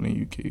the company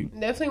you keep.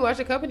 Definitely watch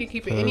the company you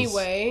keep it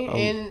anyway.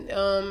 And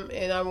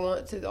I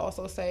want to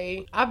also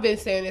say, I've been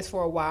saying this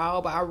for a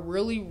while, but I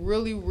really,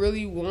 really,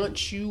 really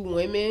want you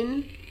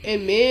women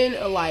and men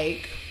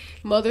alike,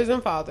 mothers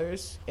and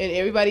fathers, and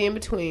everybody in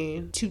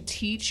between, to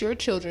teach your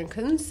children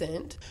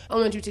consent. I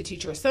want you to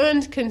teach your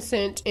son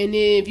consent, and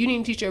then if you need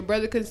to teach your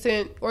brother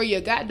consent, or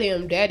your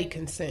goddamn daddy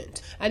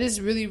consent. I just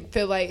really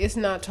feel like it's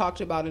not talked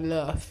about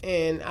enough,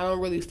 and I don't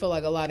really feel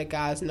like a lot of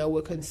guys know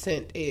what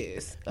consent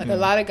is. Like, a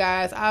lot of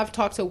guys, I've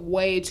talked to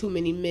way too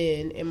many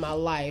men in my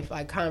life,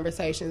 like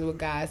conversations with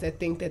guys that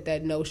think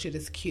that no shit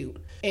is cute.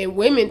 And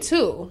women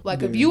too.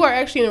 Like, if you are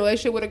actually in a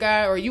relationship with a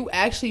guy, or you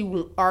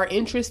actually are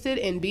interested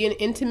in being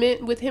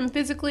intimate with him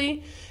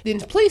physically,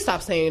 then please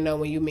stop saying no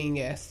when you mean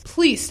yes.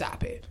 Please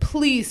stop it.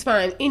 Please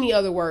find any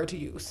other word to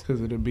use.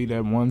 Because it'll be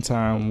that one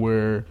time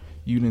where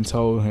you done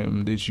told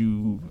him that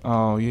you,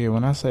 oh yeah,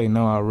 when I say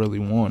no, I really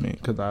want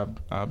it. Because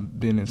I've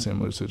been in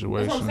similar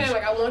situations. That's what I'm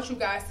saying. Like, I want you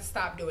guys to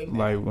stop doing that.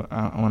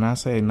 Like, when I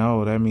say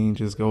no, that means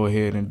just go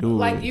ahead and do it.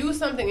 Like, use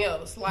something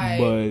else. Like,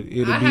 but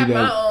it'll I be have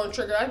that, my own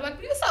trigger. I'm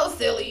like, you're so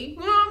silly. You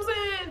know what I'm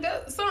saying?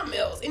 That's something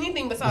else.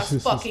 Anything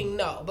besides fucking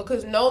no.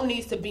 Because no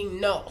needs to be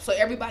no. So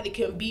everybody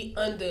can be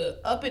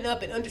up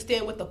and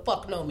understand what the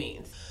fuck no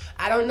means.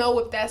 I don't know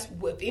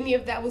if any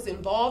of that was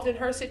involved in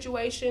her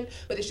situation,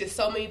 but it's just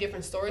so many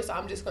different stories. So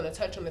I'm just going to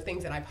touch on the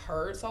things that I've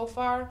heard so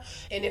far.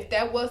 And if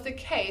that was the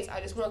case, I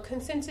just want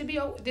consent to be,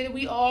 did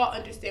we all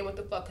understand what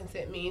the fuck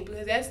consent means?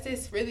 Because that's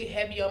just really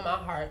heavy on my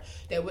heart,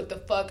 that what the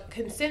fuck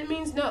consent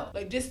means. No,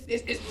 like, just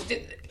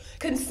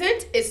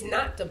consent is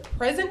not the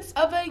presence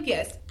of a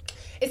yes.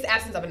 It's the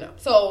absence of a no.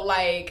 So,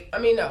 like, I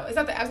mean, no, it's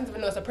not the absence of a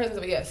no, it's the presence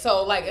of a yes.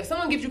 So, like, if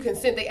someone gives you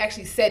consent, they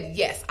actually said,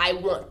 yes, I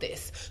want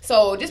this.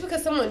 So, just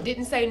because someone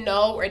didn't say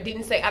no or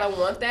didn't say, I don't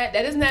want that,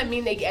 that does not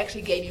mean they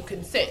actually gave you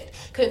consent.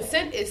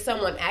 Consent is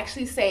someone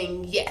actually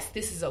saying, yes,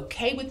 this is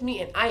okay with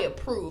me and I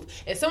approve.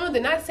 If someone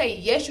did not say,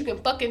 yes, you can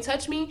fucking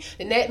touch me,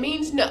 then that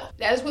means no.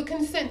 That is what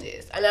consent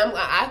is. And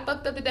I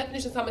fucked up the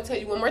definition, so I'm going to tell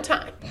you one more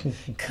time.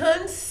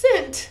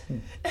 Consent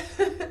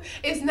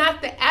is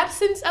not the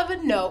absence of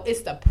a no,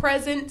 it's the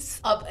presence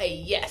of a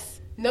yes.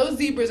 No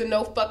zebras and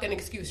no fucking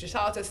excuse.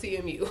 Shout out to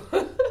CMU.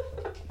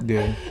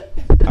 Yeah.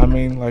 I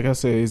mean, like I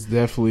said, it's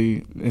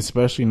definitely,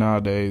 especially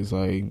nowadays,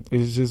 like,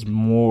 it's just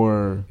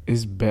more,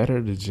 it's better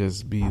to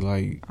just be,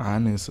 like,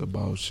 honest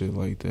about shit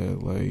like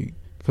that. Like,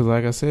 because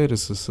like I said,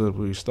 it's a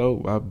slippery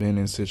slope. I've been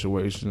in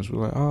situations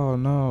where, like, oh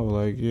no,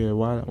 like, yeah,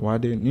 why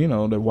didn't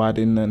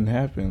nothing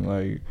happen?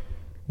 Like,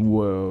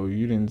 well,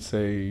 you didn't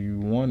say you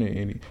wanted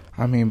any.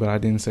 I mean, but I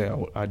didn't say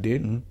I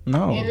didn't.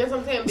 No. And that's what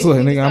I'm saying. So,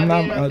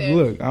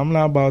 nigga, I'm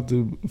not about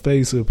to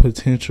face a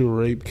potential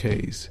rape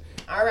case.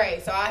 All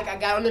right, so I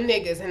got on the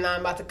niggas, and now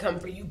I'm about to come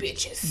for you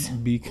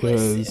bitches.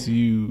 Because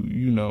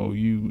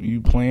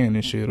you playing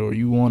this shit, or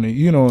you want it,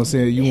 you know what I'm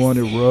saying, you want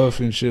it rough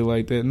and shit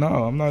like that. No,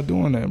 I'm not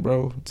doing that,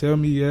 bro. Tell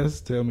me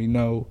yes, tell me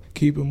no.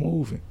 Keep it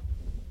moving.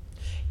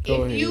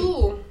 Go ahead.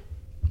 You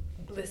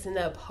listen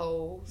up,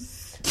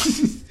 hoes.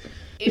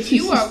 If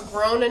you are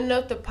grown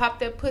enough to pop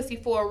that pussy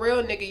for a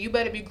real nigga, you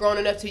better be grown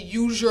enough to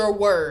use your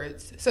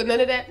words. So none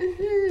of that,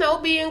 no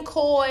being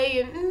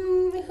coy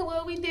and,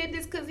 well, we did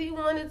this because he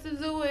wanted to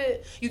do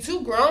it. You too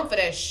grown for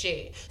that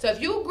shit. So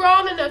if you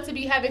grown enough to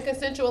be having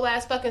consensual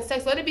ass fucking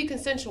sex, let it be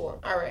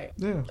consensual. All right.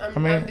 Yeah.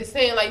 I'm just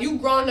saying, like, you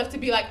grown enough to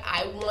be like,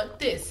 I want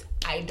this.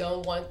 I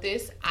don't want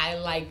this. I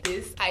like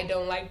this. I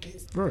don't like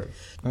this. Right.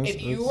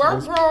 If you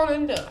are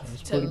grown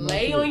enough to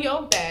lay on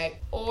your back,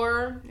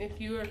 or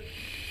if you're...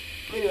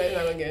 Anyway, I'm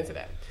not going to get into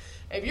that.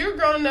 If you're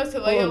grown enough to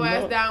lay your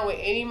ass down with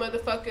any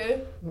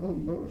motherfucker,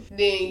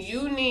 then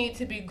you need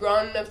to be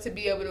grown enough to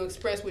be able to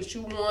express what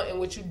you want and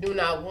what you do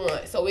not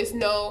want. So it's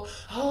no,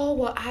 oh,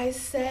 well, I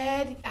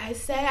said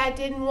I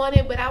didn't want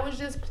it, but I was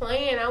just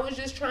playing. I was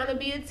just trying to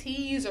be a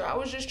teaser. I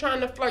was just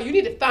trying to flirt. You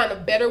need to find a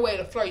better way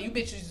to flirt. You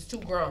bitches is too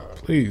grown.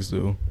 Please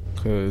do.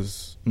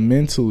 Because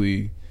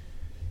mentally,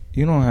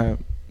 you don't have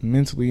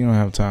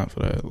time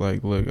for that.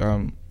 Like, look,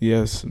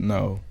 yes,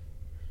 no.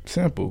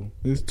 Simple.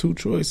 It's two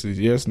choices.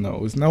 Yes,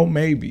 no. It's no,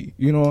 maybe.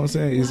 You know what I'm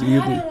saying? It's either.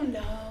 I don't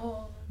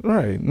know.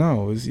 Right.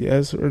 No. It's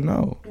yes or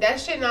no. That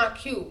shit not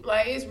cute.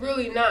 Like, it's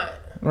really not.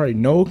 Right.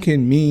 No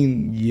can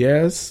mean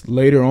yes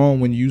later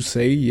on when you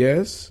say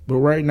yes, but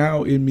right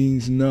now it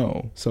means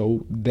no.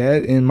 So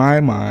that in my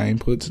mind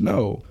puts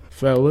no.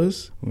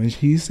 fellas, when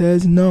she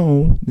says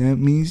no, that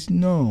means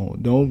no.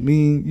 Don't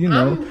mean,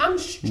 I'm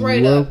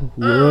straight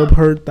rub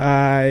her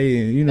thigh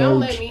and, don't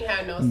let me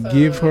have no son.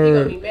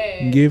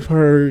 give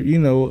her,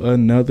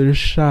 another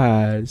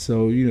shot.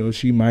 So,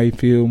 she might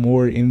feel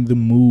more in the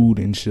mood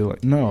and shit.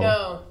 Like,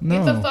 no.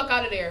 Get the fuck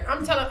out of there. I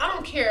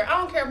don't care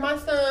if my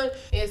son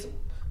is,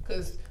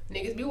 because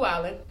niggas be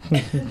wildin'.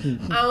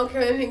 I don't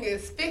care if nigga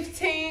is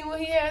 15 when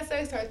he has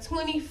sex or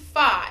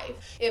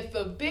 25. If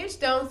a bitch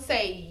don't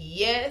say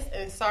yes,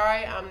 and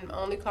sorry, I'm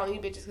only calling you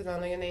bitches because I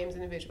don't know your names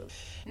individually.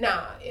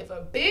 Nah, if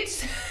a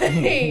bitch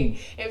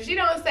if she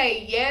don't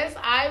say yes,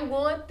 I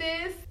want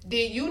this,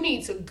 then you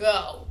need to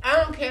go. I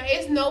don't care.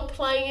 It's no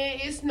playing.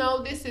 It's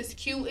no this is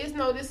cute. It's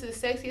no this is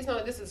sexy. It's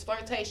no this is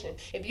flirtation.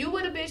 If you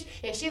with a bitch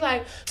and she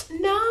like,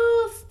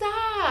 no,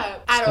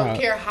 stop. I don't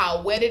care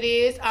how wet it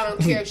is. I don't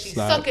care if she's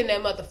sucking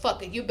that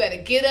motherfucker. You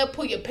better get up,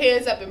 pull your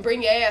pants up, and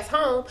bring your ass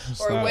home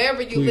or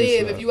wherever you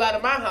live if you out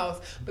of my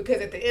house.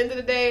 Because at the end of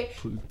the day,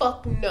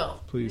 fuck no.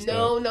 Please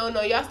no.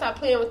 Y'all stop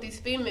playing with these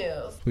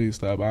females. Please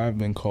stop. I've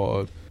been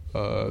called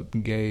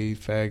gay,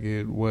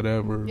 faggot,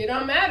 whatever. It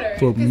don't matter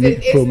for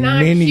it's not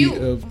many cute.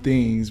 of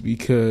things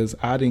because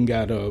I didn't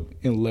got up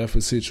and left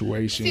a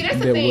situation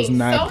that was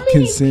not so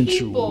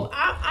consensual.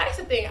 That's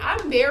the thing.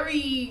 I'm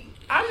very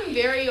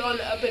on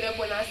the up and up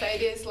when I say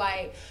this.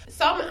 Like,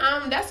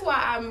 that's why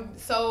I'm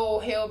so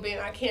hell bent.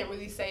 I can't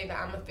really say that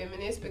I'm a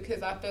feminist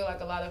because I feel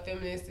like a lot of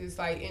feminists is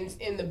like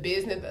in the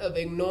business of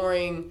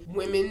ignoring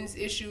women's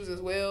issues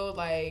as well.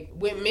 Like,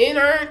 when men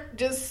aren't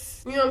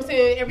just, you know what I'm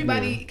saying?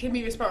 Everybody can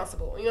be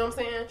responsible. You know what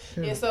I'm saying?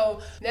 Yeah. And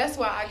so that's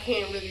why I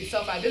can't really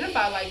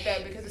self-identify like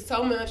that because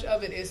so much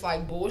of it is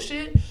like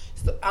bullshit.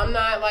 So I'm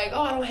not like,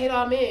 I don't hate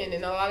all men,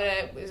 and a lot of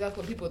that is that's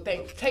what people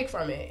take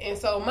from it. And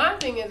so my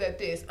thing is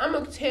that I'm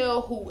gonna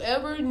tell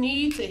whoever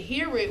needs to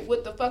hear it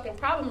what the fucking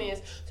problem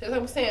is. So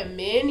like I'm saying,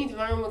 men need to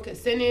learn what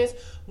consent is.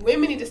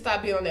 Women need to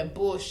stop being on that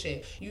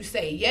bullshit. You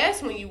say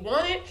yes when you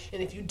want it,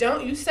 and if you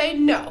don't, you say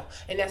no.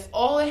 And that's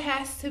all it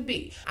has to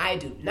be. I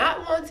do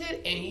not want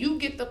it, and you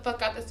get the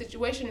fuck out the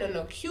situation.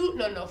 No cute,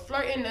 no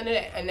flirting, none of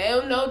that. And they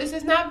don't know this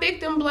is not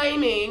victim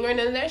blaming or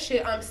none of that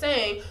shit. I'm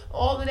saying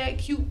all of that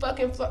cute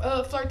fucking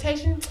flirtation.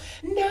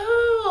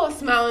 No,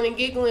 smiling and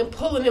giggling,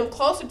 pulling them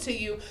closer to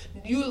you.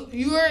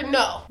 You're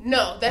no.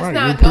 That's right,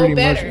 not you're pretty no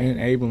better. Much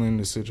enabling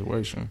the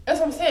situation. That's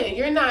what I'm saying.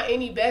 You're not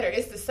any better.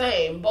 It's the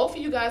same. Both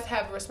of you guys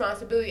have a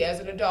responsibility as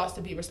an adult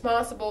to be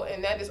responsible,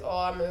 and that is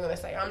all I'm gonna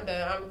say. I'm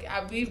done.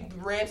 We've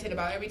ranted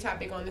about every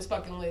topic on this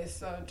fucking list.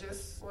 So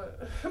just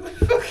what?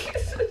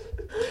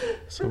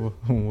 So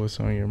what's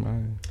on your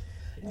mind?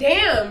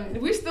 Damn,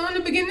 we're still in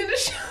the beginning of the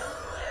show.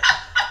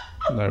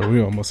 Like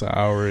we almost an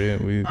hour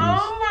in.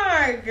 Oh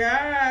my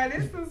god,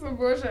 this is some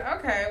bullshit.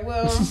 Okay,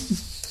 well.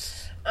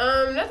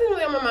 Nothing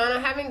really on my mind. I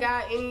haven't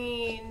got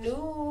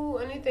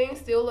anything.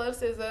 Still love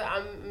SZA.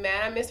 I'm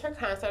mad I missed her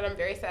concert. I'm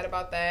very sad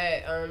about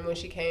that. When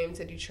she came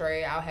to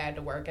Detroit, I had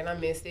to work and I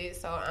missed it,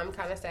 so I'm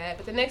kind of sad.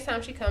 But the next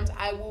time she comes,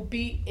 I will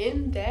be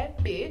in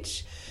that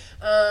bitch.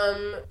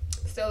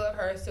 Still love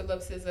her. Still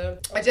love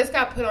SZA. I just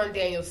got put on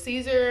Daniel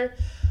Caesar.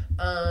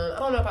 I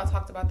don't know if I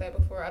talked about that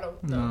before. I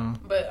don't know. No.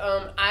 But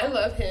I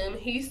love him.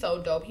 He's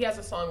so dope. He has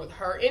a song with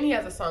her, and he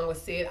has a song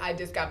with Sid. I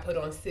just got put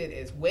on Sid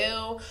as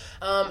well.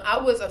 I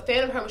was a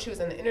fan of her when she was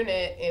on the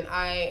internet, and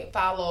I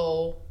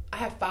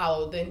have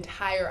followed the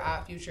entire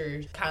Odd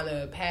Future kind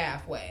of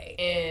pathway.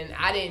 And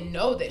I didn't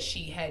know that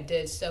she had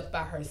did stuff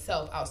by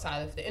herself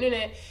outside of the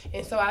internet.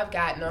 And so I've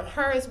gotten on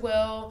her as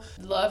well.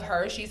 Love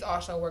her. She's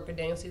also worked with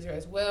Daniel Caesar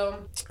as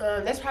well.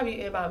 That's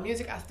probably it about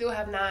music. I still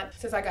have not,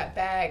 since I got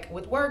back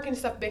with work and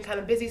stuff, been kind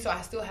of busy. So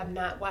I still have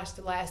not watched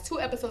the last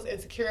 2 episodes of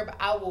Insecure. But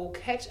I will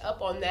catch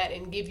up on that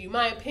and give you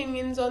my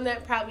opinions on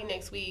that probably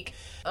next week.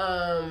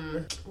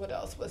 What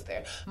else was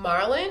there?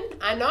 Marlon.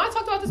 I know I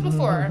talked about this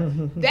before.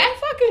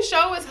 That fucking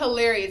show is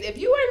hilarious. If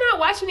you are not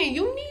watching it,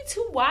 you need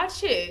to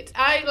watch it.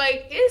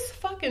 It's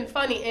fucking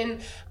funny.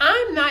 And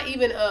I'm not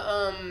even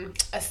a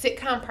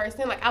sitcom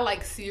person. Like, I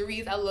like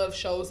series. I love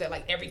shows that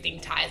like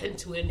everything ties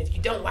into it. And if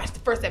you don't watch the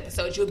first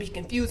episode, you'll be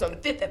confused on the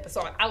 5th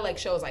episode. I like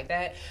shows like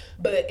that.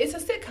 But it's a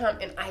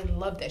sitcom, and I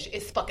love that shit.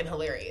 It's fucking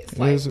hilarious.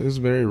 Like, it's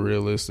very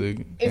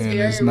realistic.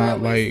 It's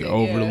not like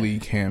overly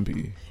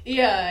campy.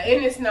 Yeah,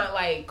 and it's not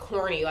like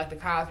corny like the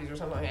Cosby's or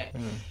something like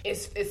that.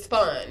 It's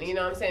fun, you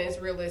know what I'm saying? It's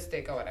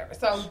realistic or whatever.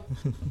 So,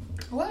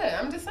 what?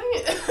 I'm just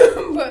saying.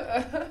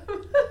 But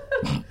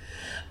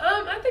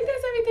I think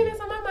that's everything that's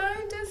on my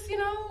mind. Just,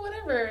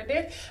 whatever.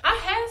 I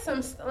had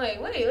some wait,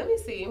 let me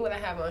see what I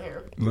have on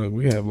here. Look,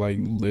 we have like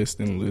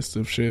lists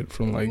of shit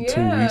from 2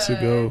 weeks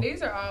ago.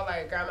 These are all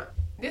like grandma.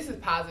 This is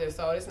positive,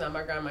 so it's not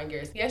my grandma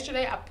gears.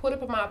 Yesterday, I put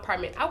up in my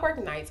apartment. I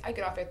work nights. I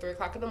get off at 3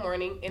 o'clock in the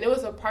morning, and there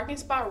was a parking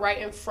spot right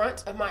in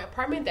front of my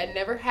apartment. That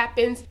never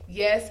happens.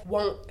 Yes,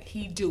 won't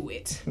he do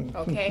it?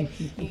 Okay?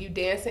 And you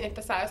dance and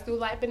emphasize through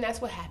life, and that's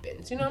what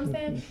happens. You know what I'm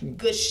saying?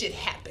 Good shit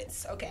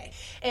happens. Okay.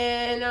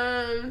 And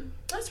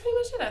that's pretty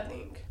much it, I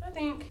think. I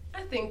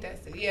think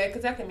that's it. Yeah,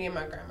 because I can be in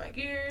my grandma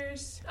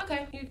gears.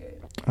 Okay, you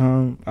good.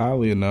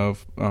 Oddly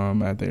enough,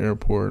 at the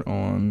airport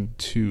on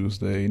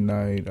Tuesday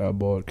night, I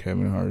bought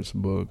Kevin Hart's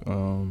book.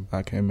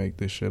 I Can't Make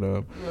This Shit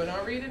Up. Well,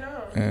 don't read it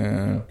on.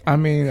 And I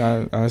mean,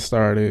 I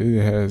started.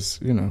 It has,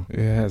 it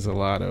has a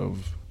lot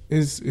of.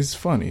 It's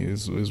funny.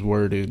 It's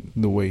worded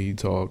the way he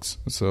talks.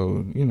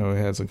 So, it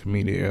has a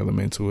comedic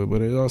element to it,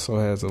 but it also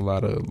has a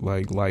lot of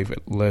like life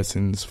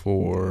lessons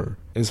for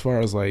as far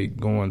as like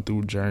going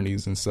through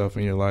journeys and stuff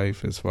in your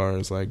life, as far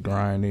as like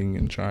grinding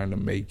and trying to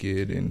make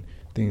it and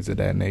things of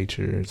that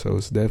nature. So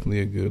it's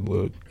definitely a good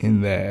look in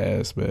that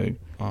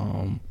aspect.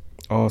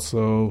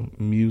 Also,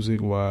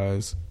 music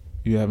wise,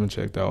 you haven't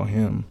checked out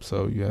him,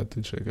 so you have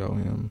to check out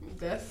him.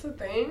 That's the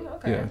thing?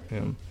 Okay.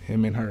 Yeah,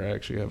 him and her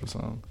actually have a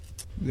song.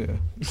 Yeah.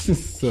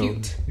 So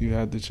cute. You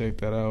have to check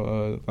that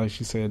out. Like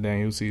she said,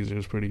 Daniel Caesar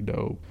is pretty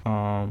dope.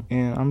 And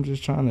I'm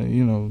just trying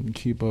to,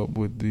 keep up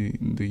with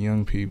the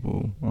young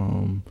people.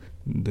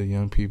 The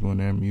young people and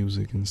their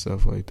music and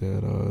stuff like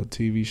that.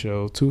 TV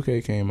show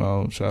 2K came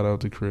out. Shout out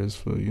to Chris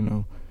for,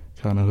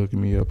 kind of hooking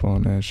me up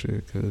on that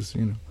shit. Because,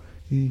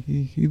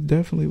 he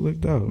definitely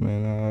looked out,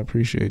 man. I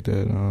appreciate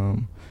that.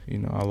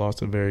 I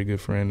lost a very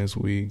good friend this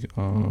week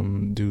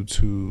due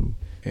to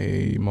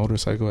a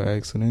motorcycle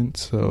accident.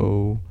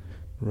 So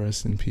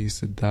rest in peace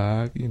to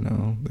Doc.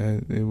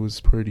 That it was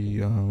pretty,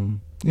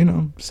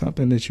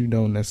 something that you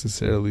don't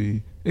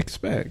necessarily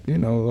expect. A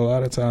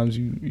lot of times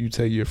you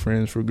take your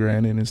friends for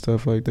granted and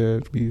stuff like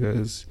that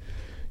because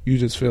you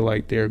just feel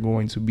like they're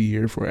going to be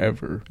here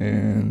forever.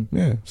 And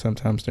yeah,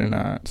 sometimes they're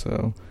not.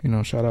 So,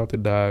 shout out to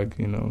Doc,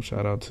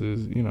 shout out to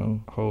his,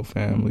 whole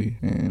family,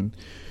 and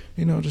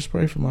just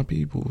pray for my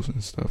peoples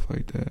and stuff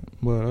like that.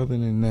 But other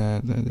than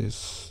that, that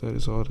is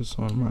all that's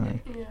on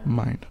my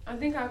mind. I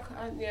think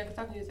because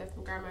I can use that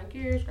from Grandma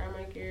Gears.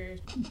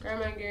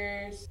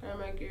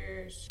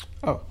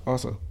 Oh,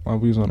 also, while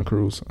we was on the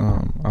cruise,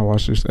 I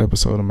watched this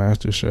episode of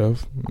Master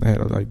Chef. They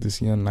had like this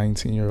young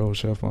 19-year-old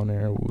chef on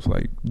there who was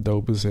like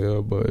dope as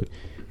hell, but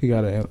he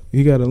got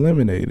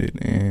eliminated.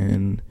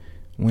 And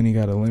when he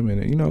got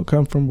eliminated,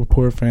 come from a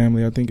poor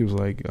family. I think it was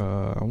like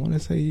I want to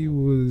say he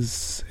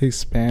was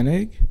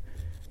Hispanic.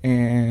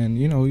 And,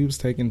 he was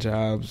taking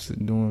jobs,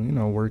 doing,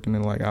 working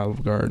in, like,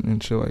 Olive Garden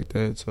and shit like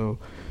that. So,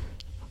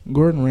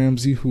 Gordon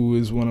Ramsay, who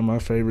is one of my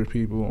favorite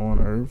people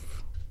on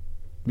earth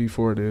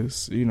before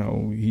this, he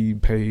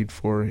paid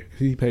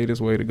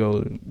his way to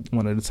go to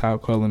one of the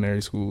top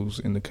culinary schools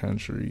in the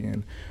country.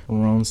 And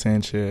Ramon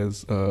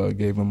Sanchez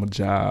gave him a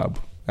job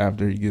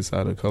after he gets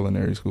out of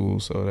culinary school.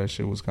 So, that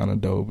shit was kind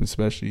of dope,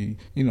 especially,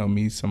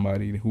 meet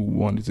somebody who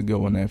wanted to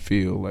go in that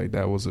field. Like,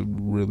 that was a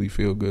really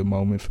feel-good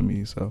moment for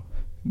me, so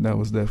that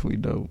was definitely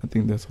dope. I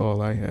think that's all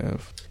I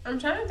have. I'm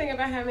trying to think if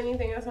I have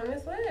anything else on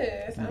this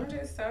list. No. I'm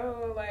just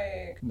so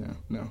like... No.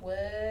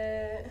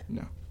 What?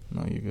 No,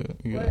 you're good.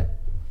 You're what? good.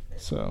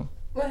 So...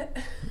 What?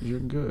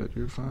 You're good.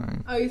 You're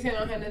fine. Oh, you saying I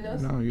don't have nothing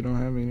else? No, you don't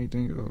have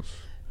anything else.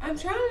 I'm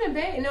trying to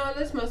debate. No,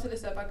 that's most of the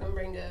stuff I can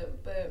bring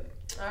up, but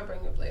I'll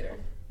bring up later.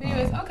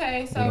 Anyways,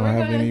 okay, so we don't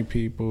have any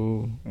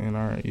people in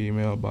our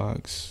email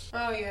box.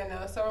 Oh, yeah,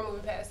 no. So we're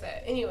moving past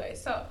that. Anyway,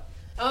 so...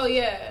 Oh,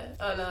 yeah.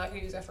 Oh, no, I can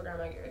use that for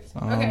Grandma Gears.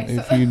 Okay,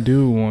 if you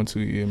do want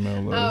to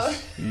email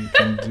us, you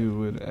can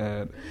do it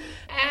at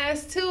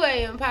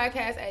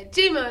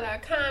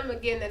ask2ampodcast@gmail.com.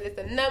 Again, that is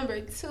the number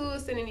 2.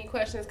 Send any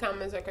questions,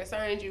 comments, or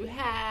concerns you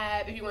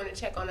have. If you want to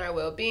check on our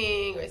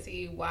well-being or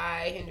see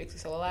why Hendrix is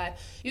still alive,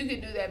 you can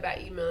do that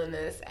by emailing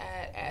us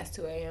at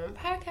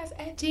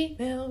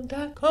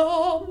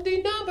ask2ampodcast@gmail.com.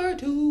 The number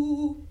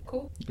 2.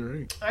 Cool.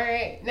 Great. All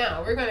right.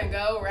 Now, we're going to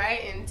go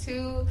right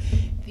into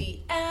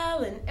the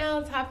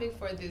L&L topic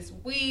for this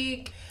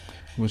week.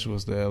 Which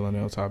was the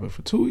L&L topic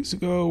for 2 weeks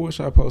ago, which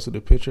I posted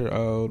a picture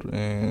of,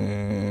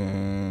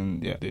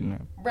 and didn't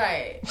happen.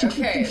 Right.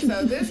 Okay.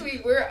 So this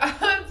week we're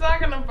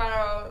talking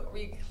about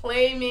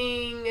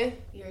reclaiming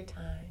your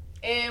time.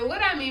 And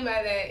what I mean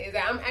by that is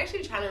that I'm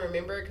actually trying to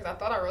remember because I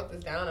thought I wrote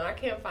this down and I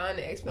can't find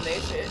the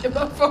explanation in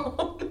my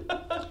phone.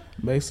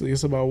 Basically,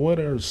 it's about what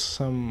are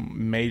some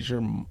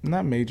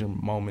not major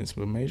moments,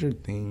 but major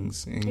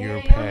things in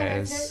your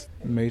past.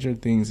 Major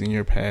things in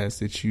your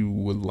past that you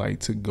would like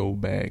to go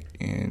back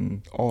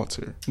and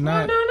alter.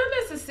 Not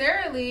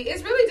necessarily.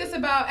 It's really just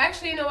about,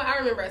 actually, you know what, I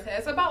remember I said,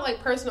 it's about like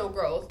personal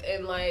growth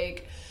and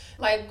like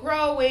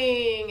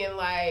growing and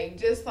like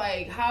just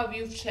like how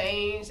you've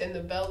changed and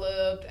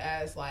developed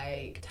as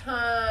like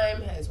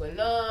time has went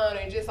on,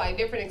 and just like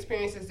different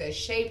experiences that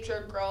shaped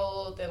your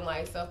growth and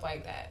like stuff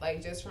like that,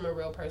 like just from a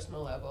real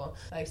personal level,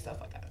 like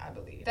stuff like that. I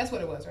believe that's what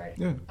it was, right?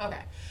 Yeah.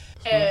 Okay.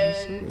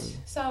 And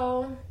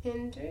so,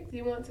 Hendrix, do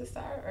you want to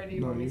start or do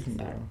you want me to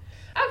start?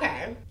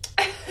 Okay.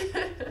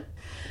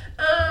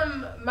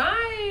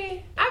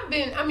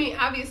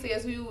 Obviously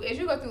as you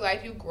go through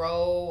life, you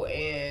grow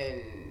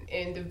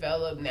and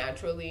develop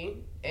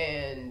naturally.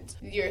 and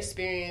your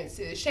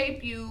experiences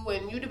shape you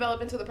and you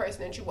develop into the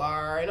person that you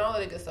are and all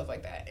of the good stuff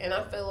like that. And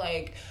I feel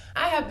like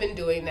I have been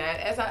doing that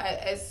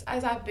as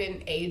I've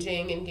been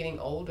aging and getting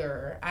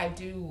older. I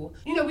do,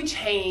 we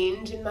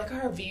change in like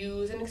our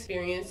views and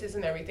experiences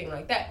and everything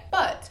like that.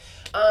 But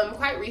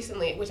quite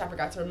recently, which I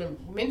forgot to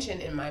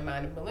mention in my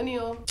Mind of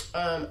Millennial,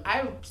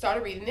 I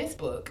started reading this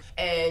book,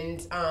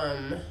 and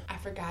I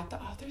forgot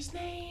the author's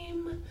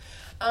name.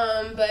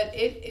 But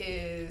it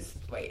is,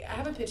 wait, I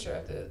have a picture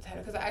of the title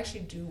because I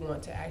actually do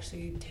want to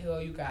actually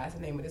tell you guys the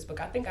name of this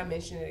book. I think I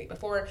mentioned it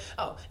before.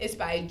 Oh, it's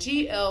by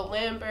G.L.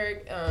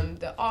 Lambert,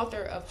 the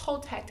author of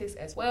Hold Tactics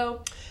as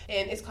well.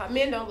 And it's called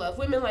Men Don't Love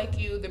Women Like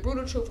You, The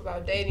Brutal Truth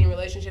About Dating,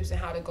 Relationships, and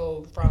How to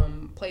Go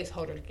from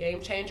Placeholder to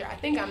Game Changer. I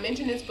think I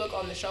mentioned this book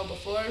on the show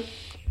before.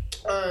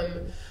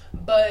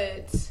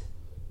 But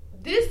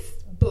this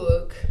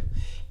book...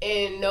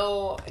 And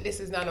no, this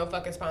is not no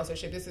fucking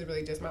sponsorship. This is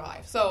really just my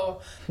life. So,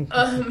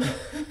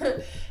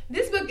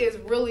 this book is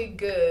really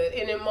good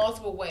and in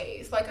multiple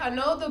ways. Like, I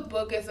know the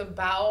book is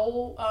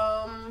about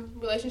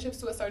relationships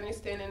to a certain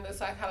extent and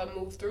just like how to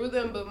move through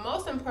them. But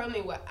most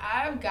importantly, what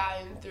I've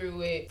gotten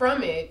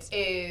from it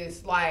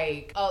is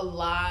like a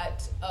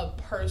lot of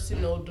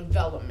personal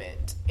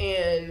development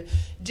and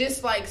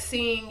just like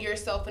seeing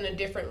yourself in a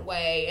different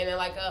way. And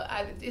like,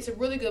 it's a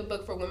really good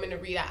book for women to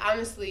read. I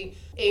honestly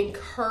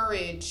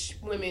encourage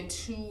women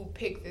to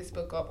pick this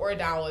book up or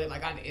download it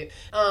like I did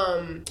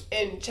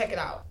and check it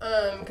out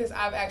because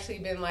I've actually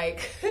been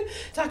like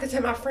talking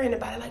to my friend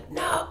about it, like,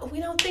 no, we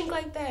don't think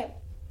like that.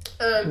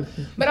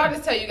 But I'll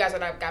just tell you guys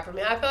what I've got from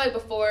it. I feel like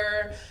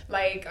before,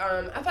 like,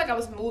 I feel like I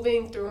was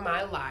moving through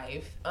my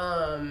life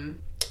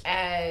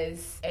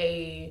as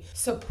a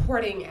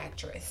supporting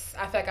actress.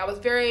 I feel like I was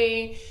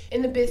very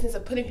in the business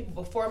of putting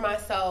people before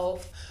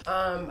myself.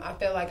 I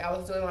feel like I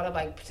was doing a lot of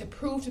like to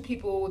prove to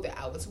people that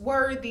I was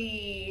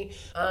worthy.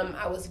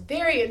 I was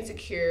very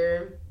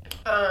insecure.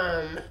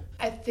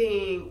 I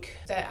think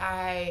that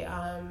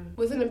I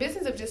was in the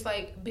business of just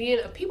like being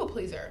a people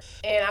pleaser,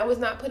 and I was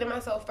not putting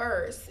myself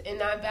first and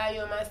not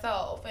valuing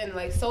myself, and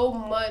like so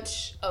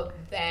much of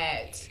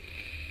that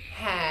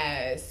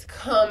has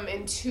come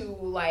into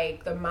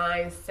like the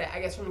mindset,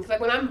 I guess, for me. Cause like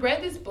when I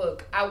read this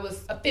book, I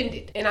was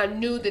offended, and I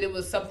knew that it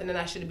was something that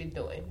I should have been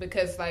doing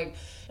because like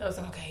I was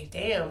like, okay,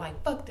 damn,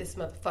 like fuck this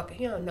motherfucker,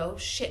 he don't know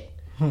shit.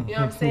 You know what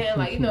I'm saying?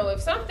 Like,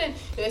 if something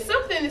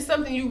is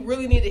something you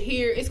really need to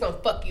hear, it's gonna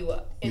fuck you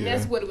up, and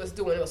that's what it was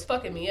doing. It was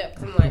fucking me up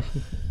because I'm like,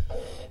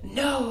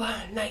 no,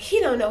 like he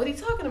don't know what he's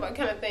talking about,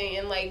 kind of thing.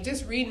 And like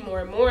just reading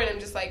more and more, and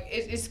I'm just like,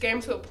 it came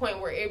to a point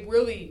where it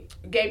really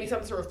gave me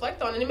something to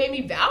reflect on, and it made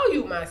me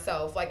value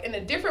myself like in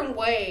a different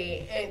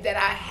way that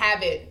I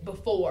haven't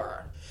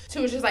before.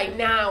 So it's just like,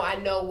 now I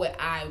know what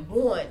I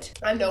want.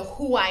 I know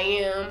who I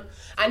am.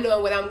 I know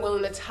what I'm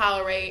willing to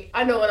tolerate.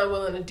 I know what I'm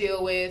willing to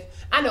deal with.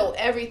 I know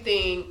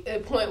everything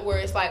at a point where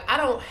it's like, I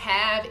don't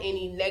have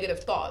any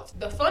negative thoughts.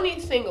 The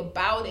funniest thing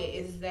about it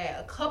is that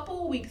a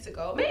couple weeks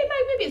ago, maybe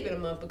it's been a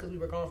month because we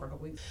were gone for a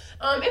couple weeks.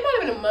 It might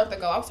have been a month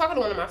ago. I was talking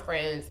to one of my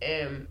friends,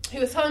 and he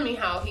was telling me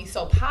how he's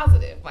so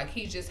positive. Like,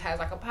 he just has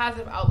like a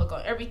positive outlook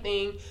on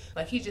everything.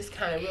 Like, he's just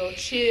kind of real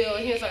chill.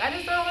 And he was like, I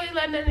just don't really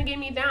let nothing get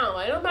me down.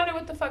 Like, no matter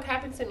what the fuck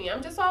happens to me,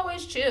 I'm just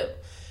always chill.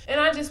 And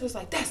I just was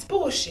like, that's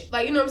bullshit.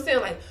 Like, you know what I'm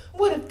saying? Like,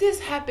 what if this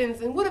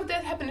happens? And what if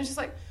that happens? It's just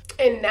like,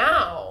 and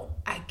now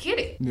I get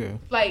it. Yeah.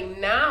 Like,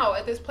 now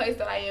at this place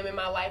that I am in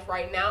my life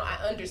right now,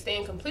 I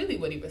understand completely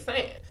what he was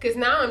saying. Because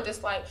now I'm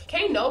just like,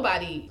 can't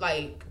nobody,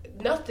 like,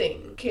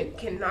 nothing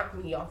can knock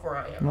me off where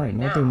I am right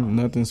now.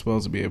 Nothing's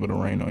supposed to be able to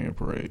rain on your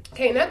parade.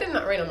 Okay, nothing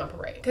not rain on my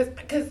parade.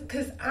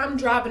 Because I'm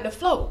driving the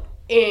float.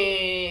 And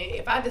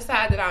if I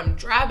decide that I'm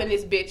driving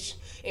this bitch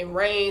in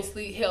rain,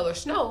 sleet, hail, or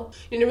snow,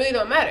 then it really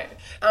don't matter.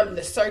 I'm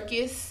the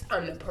circus,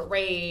 I'm the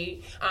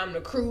parade, I'm the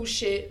cruise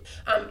ship,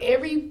 I'm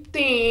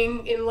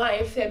everything in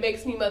life that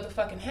makes me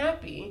motherfucking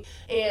happy.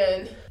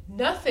 And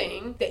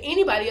nothing that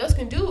anybody else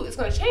can do is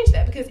going to change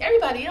that, because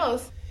everybody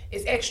else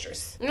is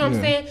extras. You know what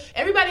I'm saying?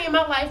 Everybody in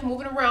my life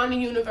moving around the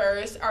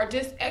universe are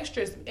just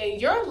extras.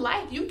 In your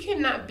life, you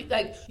cannot be,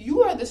 like,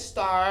 you are the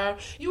star.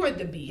 You are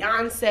the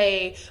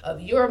Beyonce of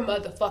your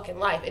motherfucking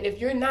life. And if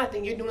you're not,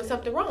 then you're doing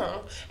something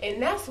wrong.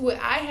 And that's what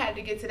I had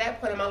to get to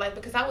that point in my life,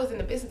 because I was in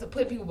the business of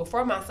putting people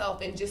before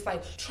myself and just,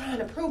 like, trying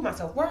to prove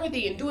myself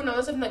worthy and doing all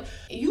this stuff. Like,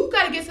 you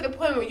got to get to the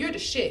point where you're the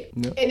shit.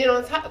 Yep. And then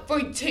on top,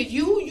 to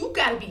you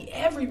got to be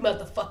every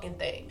motherfucking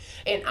thing.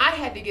 And I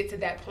had to get to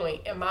that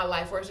point in my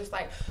life where it's just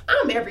like,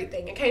 I'm everything.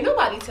 And can't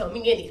nobody tell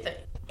me anything.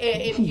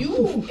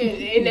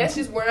 And that's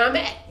just where I'm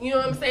at. You know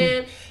what I'm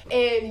saying?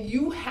 And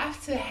you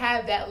have to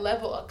have that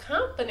level of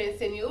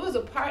confidence in you. It was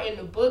a part in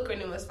the book, and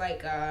it was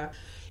like,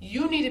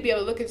 you need to be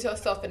able to look at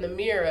yourself in the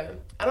mirror.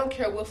 I don't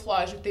care what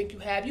flaws you think you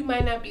have. You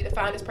might not be the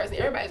finest person.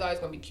 Everybody's always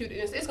going to be cute.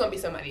 It's going to be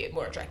somebody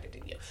more attractive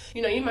than you.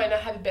 You know, you might not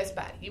have the best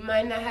body. You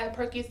might not have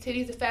the perkiest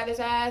titties, the fattest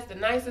ass, the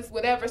nicest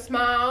whatever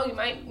smile. You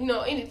might, you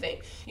know,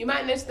 anything. You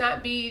might just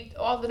not be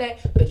all of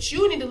that. But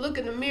you need to look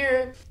in the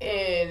mirror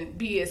and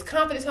be as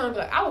confident and be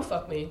like, I will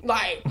fuck me.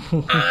 Like,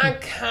 I'm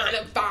kind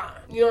of fine.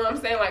 You know what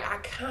I'm saying? Like, I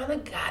kind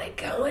of got it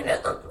going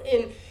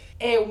on.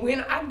 And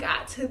when I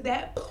got to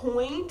that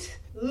point,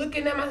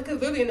 looking at because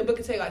literally in the book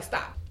it tell you, like,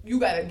 stop. You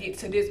got to get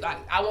to this. Like,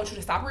 I want you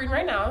to stop reading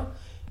right now.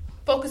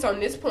 Focus on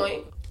this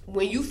point.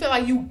 When you feel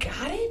like you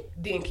got it,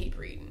 then keep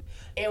reading.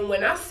 And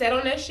when I sat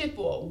on that shit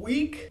for a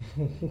week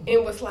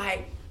and was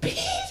like,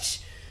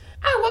 bitch,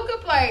 I woke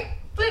up like,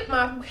 flipped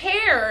my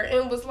hair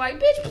and was like,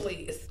 bitch,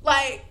 please.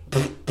 Like,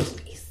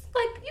 please.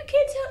 Like, you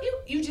can't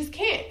tell, you just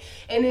can't.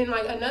 And then,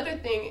 like, another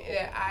thing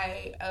that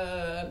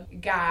I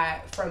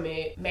got from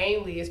it,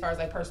 mainly as far as,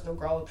 like, personal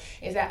growth,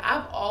 is that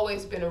I've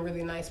always been a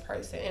really nice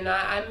person. And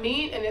I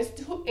mean, and it's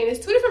two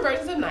different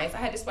versions of nice. I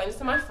had to explain this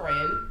to my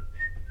friend.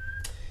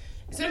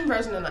 It's a different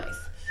version of nice.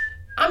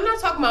 I'm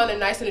not talking about a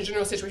nice in a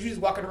general situation. You're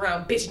just walking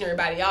around bitching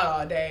everybody out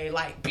all day.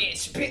 Like,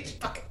 bitch,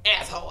 fucking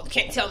asshole. You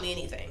can't tell me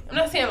anything. I'm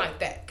not saying like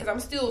that. Because I'm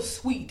still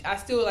sweet. I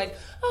still like,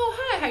 oh,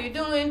 hi, how you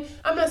doing?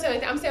 I'm not saying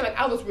like that. I'm saying like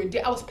I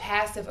was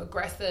passive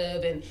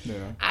aggressive. And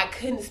I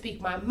couldn't speak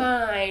my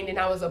mind. And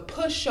I was a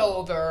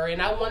pushover.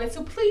 And I wanted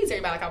to please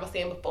everybody like I was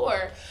saying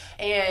before.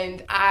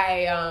 And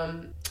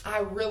I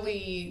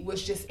really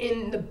was just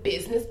in the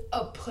business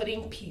of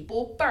putting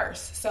people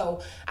first.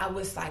 So I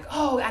was like,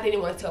 oh, I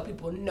didn't want to tell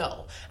people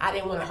no. I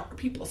didn't want to hurt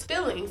people's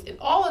feelings. And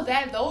all of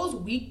that, those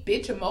weak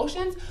bitch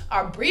emotions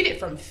are breeded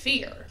from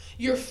fear.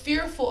 You're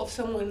fearful of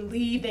someone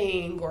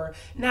leaving or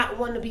not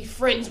wanting to be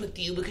friends with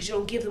you because you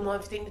don't give them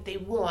everything that they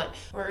want.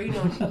 Or, you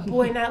know, a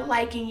boy not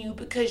liking you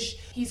because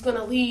he's going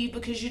to leave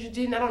because you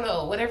didn't, I don't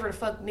know, whatever the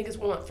fuck niggas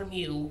want from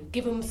you.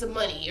 Give him some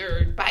money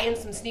or buy him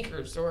some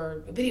sneakers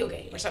or a video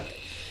game or something.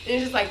 And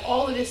it's just like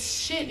all of this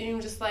shit, and you're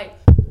just like,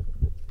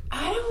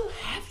 I don't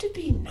have to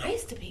be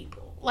nice to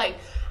people. Like,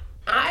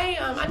 I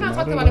know I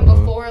talked about it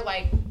before.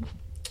 Like,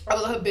 I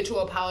was a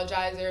habitual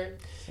apologizer,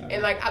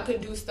 and like I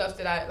could do stuff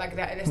that I like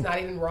that's not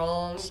even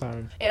wrong.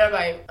 Sorry. And I'm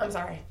like, I'm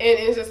sorry, and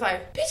it's just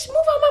like, bitch, move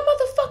out my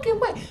motherfucking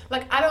way.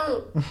 Like, I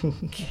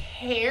don't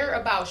care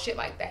about shit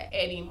like that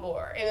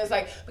anymore. And it's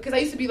like, because I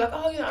used to be like,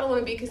 oh, you know, I don't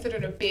want to be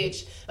considered a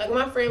bitch. Like,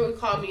 my friend would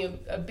call me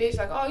a bitch,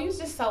 like, oh, you're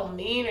just so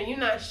mean, or you're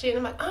not shit.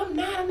 And I'm like, I'm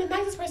not. I'm the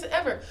nicest person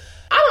ever.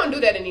 I don't do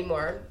that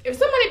anymore. If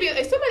somebody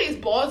is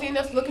ballsy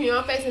enough to look in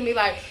your face and be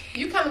like,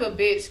 you kind of a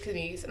bitch,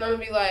 Kenise, and I'm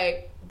gonna be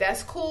like,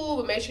 that's cool,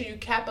 but make sure you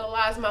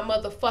capitalize my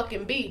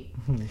motherfucking B.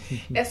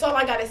 That's all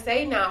I gotta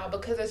say now,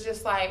 because it's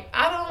just like,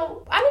 I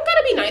don't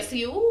gotta be nice to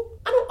you.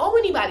 I don't owe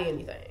anybody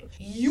anything.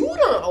 You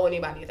don't owe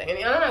anybody anything. I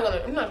mean,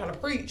 I'm not trying to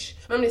preach.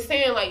 I'm just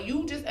saying, like,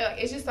 you just,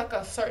 it's just like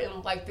a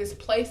certain, like, this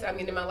place I'm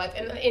in my life.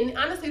 And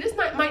honestly, this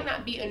might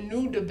not be a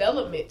new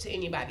development to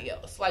anybody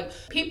else. Like,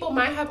 people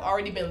might have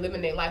already been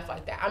living their life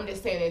like that. I'm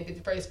just saying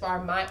that as far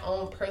as my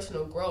own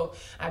personal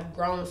growth, I've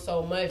grown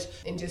so much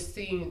and just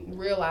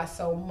realized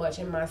so much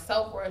in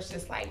myself where it's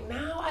just like,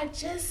 now I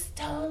just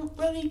don't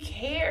really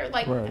care.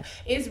 Like,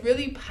 It's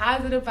really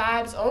positive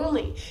vibes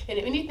only. And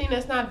if anything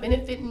that's not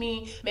benefiting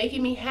me,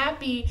 making me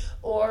happy,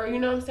 or, you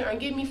know what I'm saying, or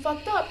getting me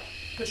fucked up,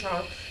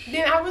 Patron,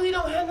 then I really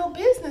don't have no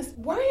business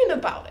worrying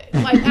about it.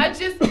 Like, I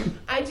just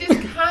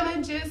kind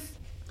of just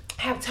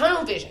have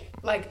tunnel vision.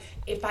 Like,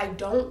 if I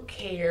don't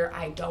care,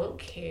 I don't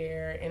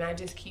care, and I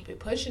just keep it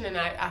pushing, and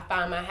I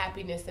find my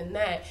happiness in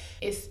that.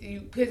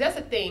 Because that's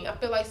the thing. I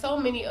feel like so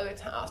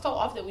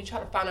often we try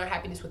to find our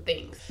happiness with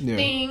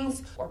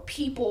things or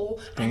people.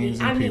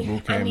 Things I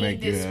need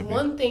this happy.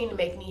 One thing to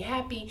make me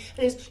happy,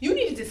 and you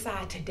need to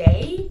decide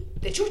today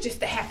that you're just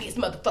the happiest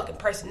motherfucking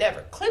person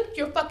ever. Clip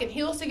your fucking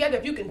heels together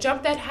if you can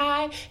jump that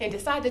high and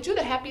decide that you're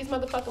the happiest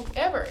motherfucker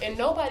ever, and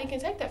nobody can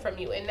take that from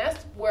you. And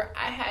that's where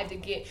I had to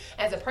get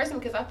as a person,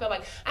 because I felt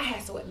like I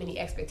had so many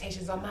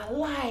expectations on my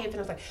life, and I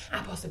was like,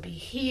 I'm supposed to be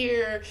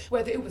here,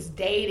 whether it was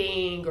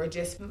dating or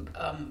just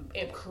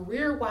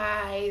career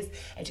wise,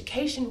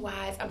 education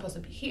wise. I'm supposed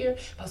to be here,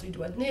 I'm supposed to be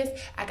doing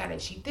this, I gotta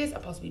achieve this,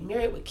 I'm supposed to be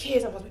married with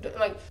kids, I'm supposed to be doing,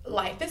 like,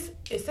 life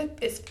it's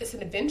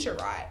an adventure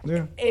ride.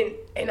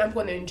 And I'm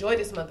going to enjoy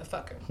this motherfucker.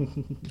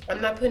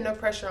 I'm not putting no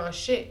pressure on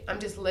shit. I'm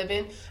just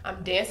living,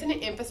 I'm dancing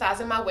and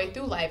emphasizing my way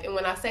through life. And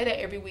when I say that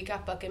every week, I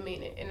fucking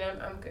mean it, and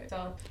I'm good.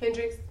 So,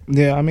 Hendrix?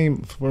 Yeah, I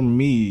mean, for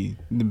me,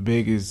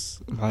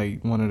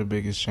 one of the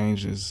biggest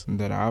changes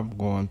that I've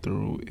gone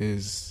through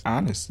is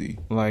honesty.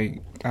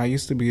 Like, I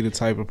used to be the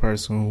type of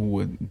person who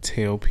would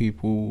tell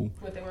people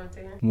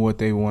what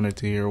they wanted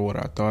to hear, what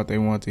I thought they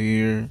wanted to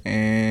hear,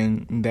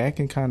 and that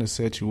can kind of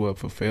set you up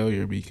for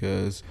failure,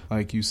 because,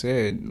 like you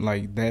said,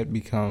 like, that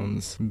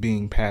becomes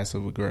being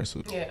passive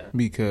aggressive. Yeah.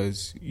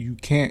 Because you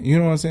can't, you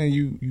know what I'm saying?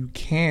 You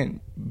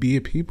can't be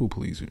a people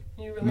pleaser.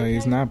 Like,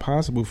 it's not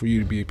possible for you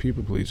to be a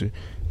people pleaser.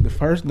 The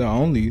first and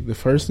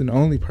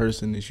only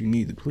person that you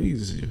need to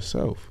please is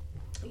yourself.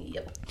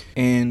 Yep.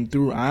 And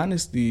through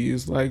honesty,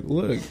 it's like,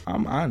 look,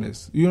 I'm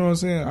honest. You know what I'm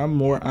saying? I'm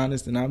more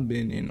honest than I've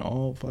been in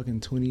all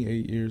fucking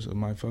 28 years of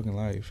my fucking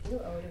life.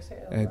 You're old as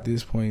hell, At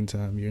this point in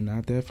time, you're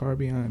not that far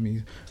behind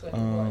me.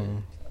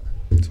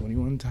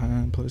 21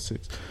 times plus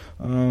 6.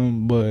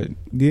 But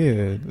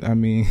yeah, I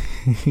mean,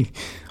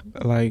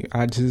 like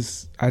I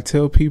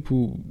tell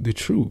people the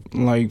truth,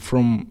 like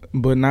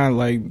but not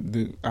like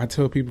I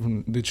tell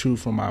people the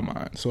truth from my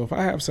mind. So if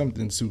I have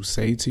something to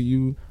say to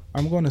you,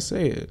 I'm going to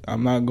say it.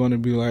 I'm not going to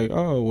be like,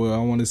 oh, well, I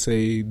want to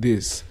say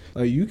this.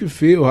 Like, you can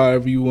feel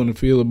however you want to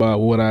feel about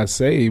what I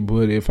say,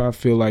 but if I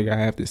feel like I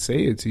have to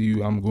say it to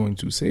you, I'm going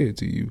to say it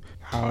to you.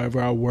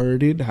 However I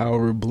word it,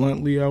 however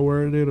bluntly I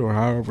word it, or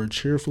however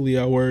cheerfully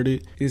I word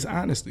it, is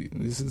honesty.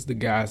 This is the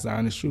God's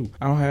honest truth.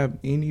 I don't have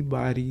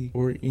anybody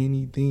or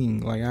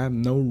anything. Like, I have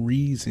no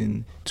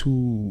reason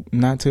to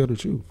not tell the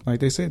truth. Like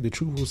they said, the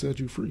truth will set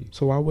you free.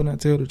 So why wouldn't I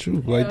tell the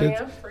truth? Like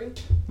that's free.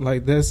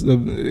 Like it's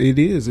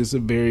a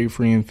very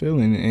freeing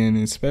feeling, and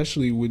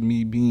especially with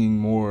me being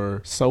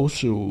more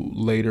social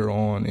later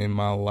on in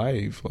my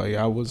life. Like,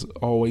 I was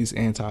always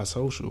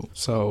antisocial.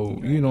 So,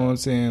 you know what I'm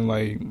saying?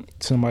 Like,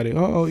 somebody,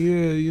 oh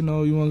yeah, you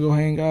know, you want to go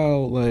hang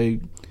out?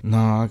 Like, no,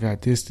 I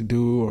got this to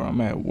do, or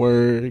I'm at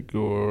work,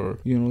 or,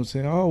 you know what I'm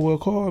saying? Oh, well,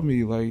 call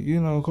me. Like,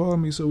 you know, call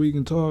me so we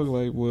can talk.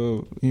 Like,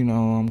 well, you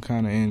know, I'm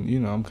kind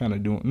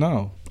of doing,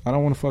 no, I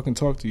don't want to fucking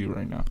talk to you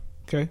right now.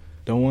 Okay?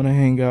 Don't want to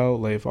hang out.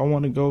 Like, if I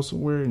want to go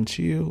somewhere and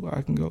chill,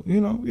 I can go.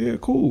 You know, yeah,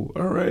 cool.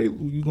 All right,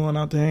 you going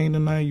out to hang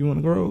tonight? You want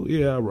to go?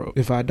 Yeah, I roll.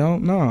 If I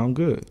don't, no, I'm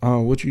good.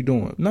 Oh, what you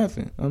doing?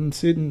 Nothing. I'm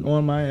sitting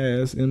on my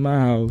ass in my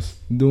house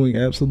doing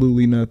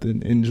absolutely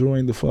nothing,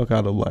 enjoying the fuck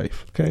out of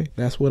life. Okay,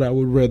 that's what I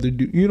would rather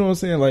do. You know what I'm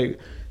saying? Like,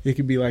 it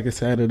could be like a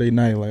Saturday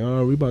night, like,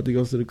 oh, we about to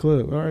go to the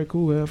club. All right,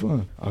 cool, have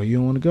fun. Oh, you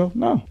don't want to go?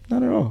 No,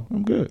 not at all.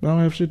 I'm good. I don't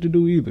have shit to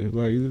do either.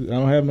 Like, I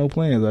don't have no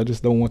plans. I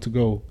just don't want to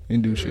go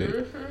and do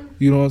shit.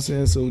 You know what I'm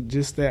saying? So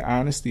just that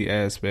honesty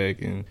aspect,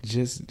 and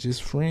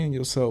just freeing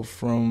yourself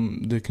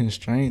from the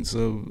constraints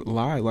of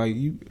lie. Like,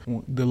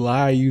 the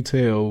lie you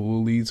tell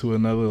will lead to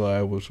another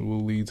lie, which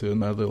will lead to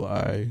another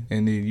lie,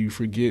 and then you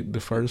forget the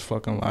first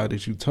fucking lie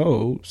that you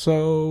told.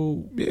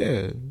 So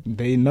yeah,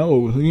 they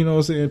know. You know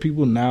what I'm saying?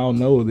 People now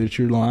know that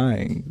you're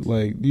lying.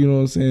 Like, you know what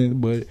I'm saying?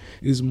 But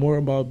it's more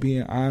about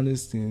being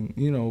honest, and,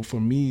 you know, for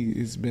me,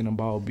 it's been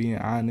about being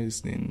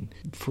honest and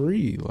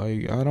free.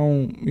 Like, I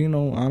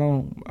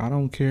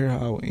don't care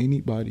how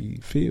anybody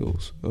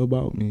feels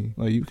about me.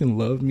 Like, you can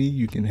love me,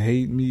 you can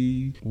hate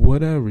me,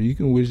 whatever. You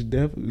can wish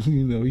death,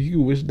 you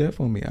can wish death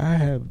on me. I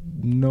have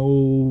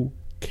no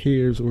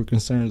cares or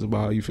concerns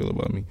about how you feel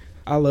about me.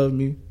 I love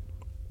me.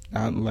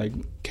 Like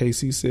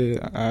Casey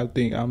said, I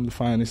think I'm the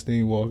finest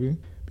thing walking,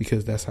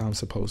 because that's how I'm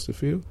supposed to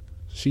feel.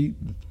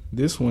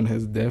 This one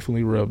has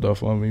definitely rubbed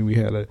off on me. We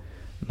had a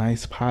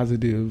nice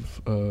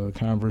positive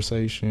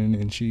conversation,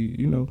 and she,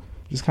 you know,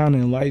 just kind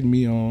of enlightened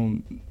me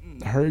on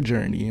her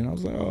journey, and I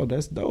was like, oh,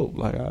 that's dope.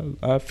 Like,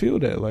 I feel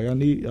that. Like,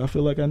 I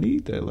feel like I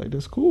need that. Like,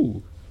 that's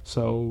cool.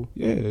 So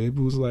yeah, it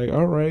was like,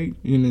 all right.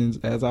 And then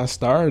as I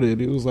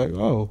started, it was like,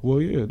 oh,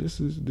 well, yeah, this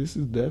is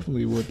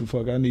definitely what the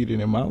fuck I needed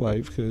in my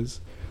life,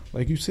 because,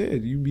 like you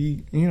said, you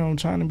be, you know,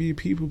 trying to be a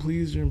people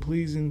pleaser and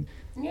pleasing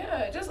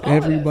just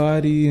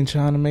everybody and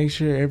trying to make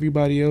sure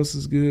everybody else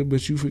is good,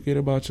 but you forget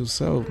about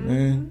yourself,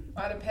 man.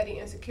 All the petty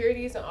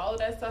insecurities and all of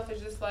that stuff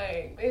is just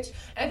like, bitch,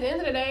 at the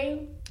end of the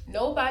day,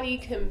 nobody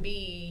can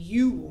be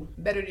you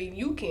better than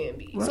you can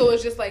be. Right. So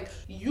it's just like,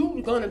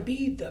 you gonna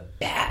be the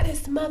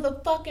baddest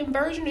motherfucking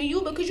version of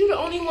you because you're the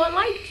only one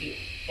like you.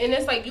 And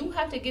it's like, you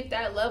have to get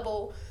that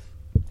level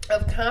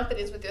of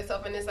confidence with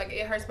yourself. And it's like,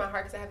 it hurts my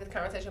heart because I have this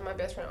conversation with my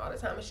best friend all the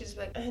time, and she's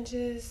like,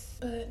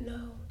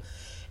 no.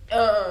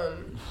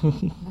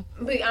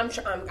 But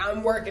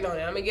I'm working on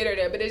it. I'm gonna get her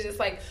there. But it's just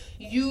like,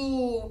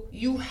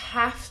 you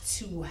have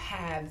to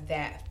have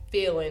that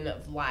feeling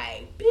of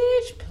like,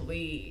 bitch,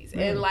 please.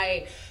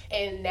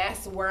 And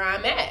that's where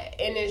I'm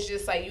at. And it's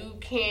just like,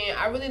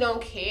 I really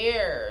don't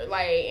care.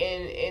 Like,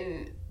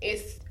 and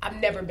I've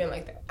never been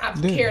like that.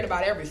 I've cared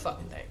about every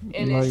fucking thing.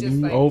 And like, it's just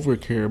you like, over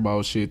care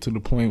about shit to the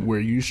point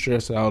where you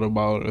stress out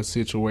about a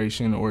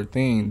situation or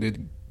thing that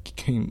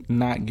can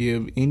not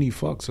give any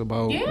fucks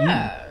about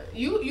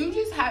you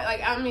just have,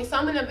 like, I mean,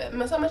 so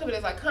much of it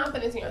is like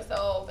confidence in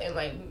yourself and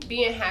like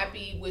being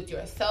happy with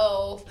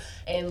yourself,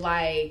 and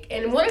like,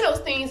 and one of those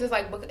things is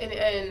like,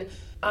 and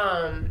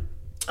I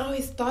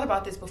always thought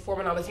about this before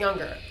when I was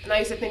younger, and I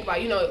used to think about,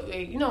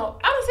 honestly,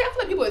 I feel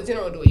like people in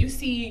general do it. You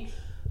see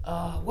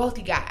a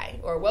wealthy guy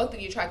or a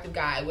wealthy attractive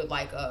guy with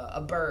like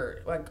a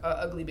bird, like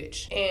a ugly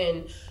bitch,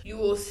 and you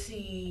will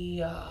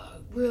see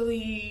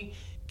really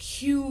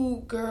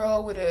cute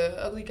girl with an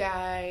ugly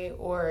guy,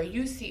 or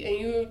you see, and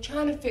you're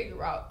trying to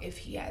figure out if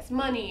he has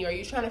money, or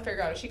you're trying to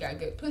figure out if she got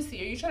good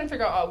pussy, or you're trying to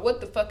figure out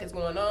what the fuck is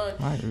going on.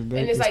 Right, and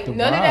it's like,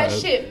 none of that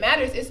shit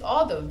matters. It's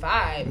all the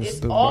vibe.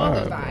 It's all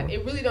the vibe.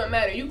 It really don't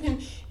matter. You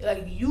can,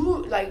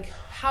 like,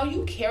 how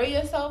you carry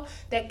yourself,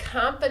 that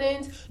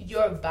confidence,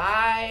 your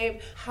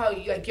vibe, how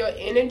you, like, your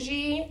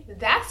energy,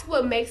 that's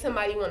what makes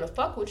somebody want to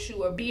fuck with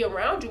you or be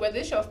around you, whether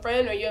it's your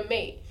friend or your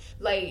mate.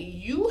 Like,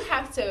 you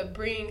have to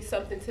bring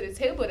something to the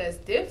table that's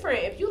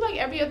different. If you like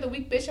every other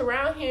week bitch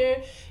around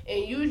here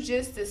and you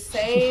just the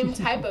same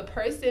type of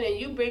person and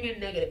you bring in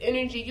negative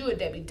energy, you a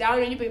Debbie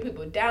Downer, you bring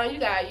people down,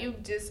 you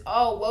just,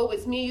 oh, woe,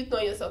 it's me, you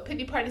throwing yourself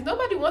pity parties.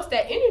 Nobody wants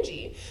that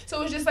energy.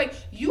 So it's just like,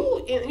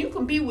 you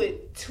can be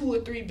with 2 or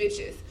 3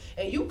 bitches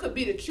and you could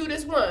be the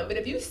cutest one, but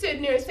if you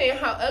sitting there saying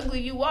how ugly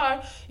you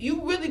are,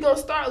 you really gonna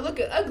start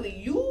looking ugly.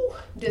 You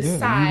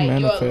decide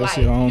your life.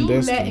 Your own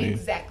destiny.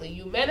 Exactly.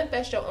 You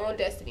manifest your own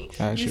destiny.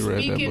 I You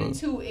speak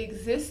into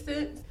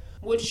existence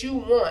what you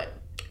want.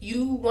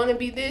 You want to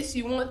be this.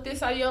 You want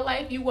this out of your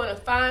life. You want to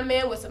find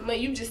man with some money.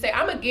 You just say,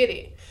 I'm gonna get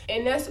it,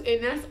 and that's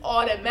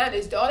all that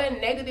matters. All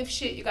that negative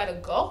shit, you gotta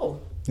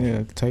go.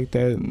 Yeah, take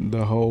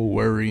the whole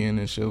worrying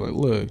and shit. Like,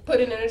 look, put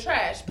it in the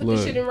trash. Put the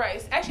shit in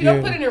rice. Actually,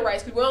 don't put it in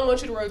rice because we don't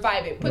want you to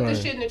revive it. Put the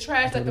shit in the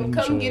trash. Let them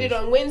come get it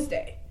on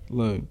Wednesday.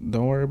 Look,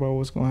 don't worry about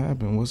what's gonna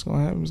happen. What's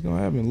gonna happen is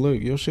gonna happen.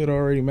 Look, your shit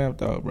already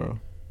mapped out, bro.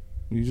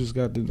 You just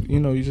got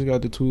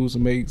the tools to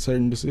make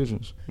certain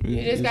decisions. You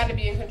just got to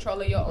be in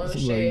control of your own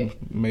shit.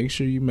 Like, make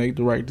sure you make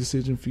the right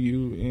decision for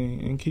you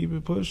and keep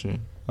it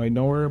pushing. Like,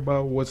 don't worry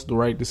about what's the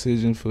right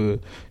decision for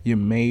your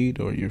mate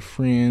or your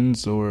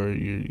friends or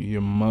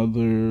your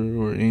mother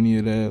or any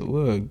of that.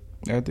 Look,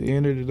 at the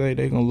end of the day,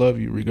 they gonna love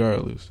you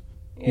regardless.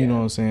 Yeah. You know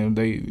what I'm saying?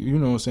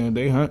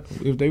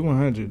 If they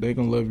 100, they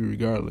gonna love you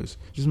regardless.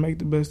 Just make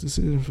the best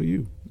decision for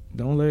you.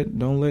 Don't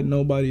let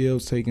nobody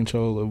else take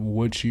control of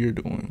what you're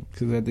doing.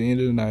 Because at the end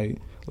of the night,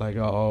 like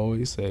I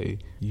always say,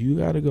 you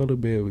gotta go to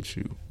bed with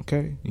you.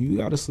 Okay? You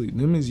gotta sleep.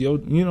 Them is you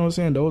know what I'm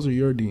saying? Those are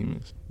your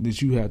demons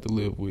that you have to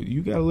live with.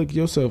 You gotta look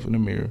yourself in the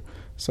mirror.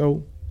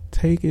 So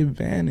take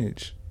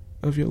advantage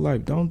of your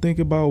life. Don't think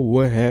about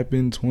what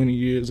happened 20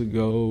 years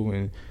ago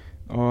and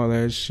all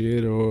that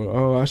shit, or,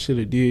 oh, I should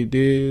have did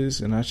this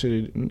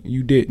and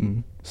you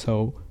didn't.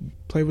 So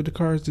play with the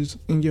cards that's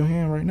in your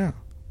hand right now.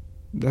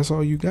 That's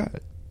all you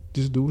got.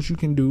 Just do what you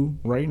can do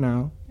right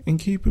now and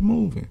keep it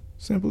moving.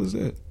 Simple as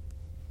that.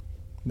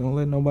 Don't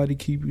let nobody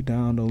keep you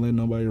down. Don't let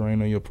nobody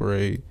rain on your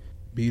parade.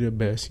 Be the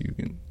best you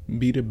can.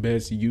 Be the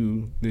best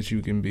you that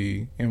you can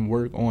be, and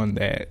work on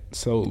that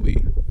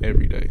solely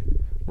every day.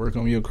 Work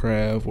on your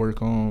craft.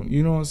 Work on,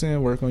 you know what I'm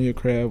saying? Work on your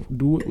craft.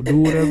 Do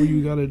whatever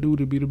you got to do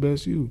to be the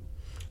best you.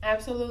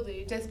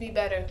 Absolutely. Just be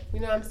better. You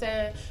know what I'm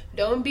saying?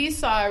 Don't be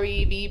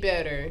sorry. Be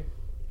better.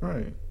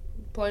 Right.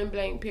 Point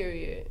blank,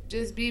 period.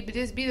 Just be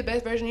the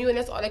best version of you, and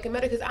that's all that can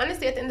matter. Because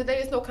honestly, at the end of the day,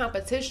 it's no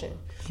competition.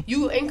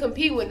 You ain't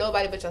competing with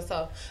nobody but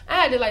yourself. I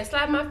had to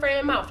slap my friend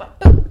in the mouth, like,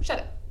 boom, shut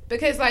up.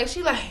 Because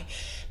she like,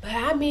 but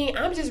I mean,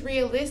 I'm just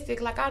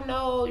realistic. Like, I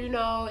know,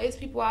 it's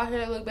people out here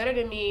that look better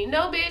than me.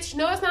 No, bitch,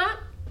 no, it's not.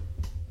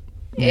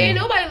 Yeah. Ain't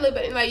nobody look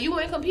better. Like, you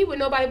ain't compete with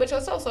nobody but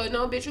yourself. So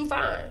no, bitch, you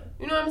fine.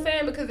 You know what I'm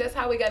saying? Because that's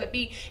how we gotta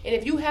be. And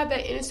if you have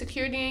that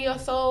insecurity in your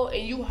soul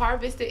and you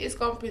harvest it, it's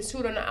gonna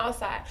pursue it on the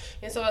outside.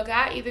 And so a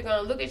guy either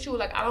gonna look at you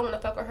like, I don't want to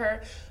fuck with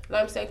her. You know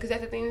what I'm saying? Because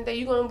at the end of the day,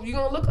 you're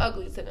gonna look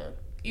ugly to them.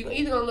 You're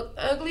either gonna look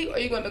ugly or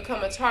you're gonna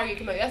become a target.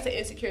 You're like, that's an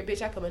insecure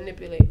bitch I can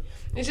manipulate.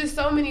 There's just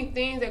so many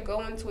things that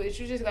go into it.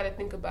 You just gotta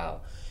think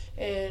about.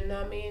 And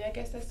I mean, I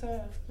guess that's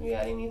all. You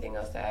got anything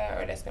else to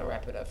add, or that's gonna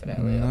wrap it up for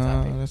that little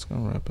topic? That's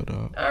gonna wrap it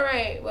up. All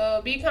right.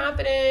 Well, be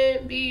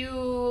confident, be you,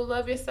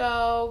 love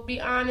yourself,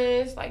 be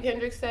honest, like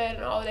Hendrix said,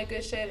 and all of that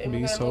good shit. And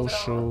be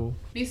social.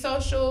 Be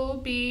social.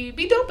 Be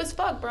dope as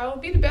fuck, bro.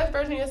 Be the best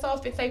version of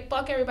yourself, and say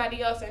fuck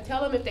everybody else, and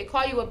tell them if they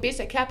call you a bitch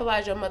to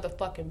capitalize your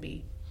motherfucking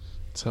B.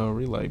 So are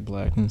we like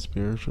black and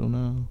spiritual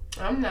now?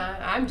 I'm not.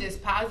 I'm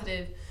just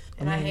positive,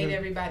 and I hate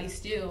everybody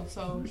still.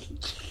 So.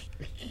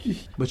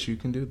 But you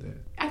can do that.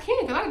 I can,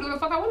 because I can do what the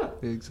fuck I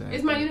want. Exactly.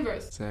 It's my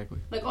universe. Exactly.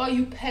 Like all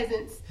you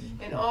peasants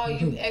and all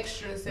you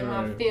extras in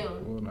my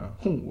film.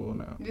 Well,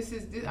 now. This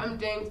I'm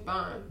James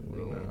Bond.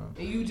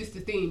 And you just the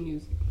theme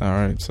music. All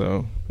right,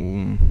 so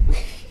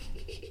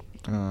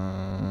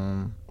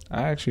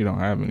I actually don't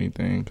have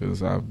anything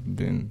because I've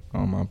been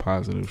on my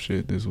positive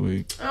shit this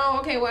week. Oh,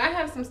 okay. Well, I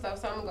have some stuff,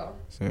 so I'm gonna go.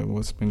 So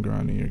what's been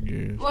grinding your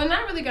gears? Well,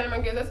 not really grinding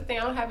my gears. That's the thing.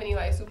 I don't have any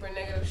super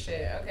negative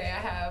shit. Okay, I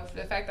have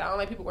the fact that I don't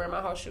like people wearing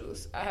my house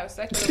shoes. I have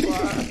second of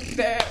all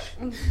that.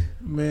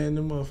 Man,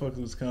 them motherfuckers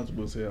was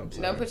comfortable as hell.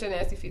 Don't put your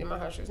nasty feet in my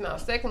house shoes. No.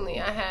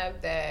 Secondly, I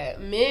have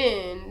that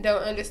men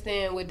don't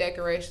understand what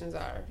decorations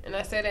are, and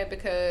I say that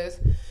because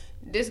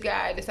this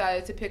guy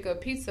decided to pick up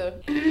pizza.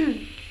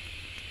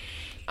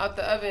 Out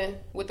the oven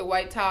with the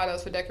white towel that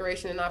was for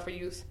decoration and not for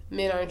use.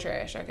 Men aren't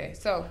trash. Okay,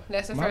 so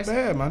that's the first. My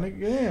bad, my nigga.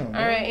 Damn. All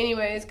right.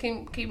 Anyways,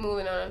 keep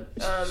moving on.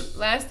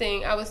 Last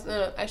thing, I was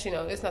actually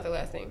no, it's not the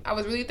last thing. I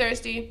was really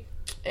thirsty,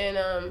 and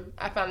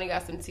I finally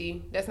got some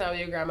tea. That's not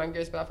really a grind my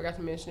gears, but I forgot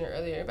to mention it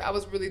earlier. But I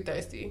was really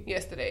thirsty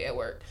yesterday at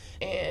work,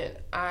 and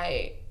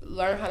I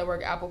learned how to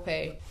work Apple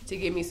Pay to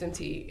get me some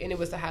tea, and it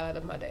was the highlight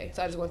of my day.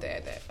 So I just want to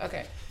add that.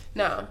 Okay.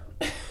 Now,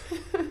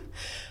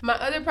 my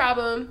other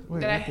problem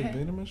that I had. The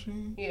vending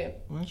machine? Yeah.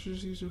 Why don't you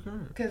just use your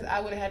card? Because I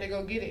would have had to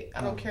go get it.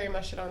 I don't carry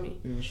my shit on me.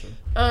 Yeah, sure.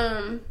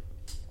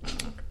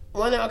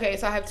 Okay,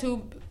 so I have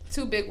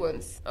two big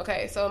ones.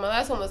 Okay, so my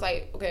last one was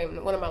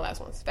one of my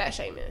last ones, fat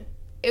shaming.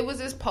 it was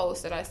this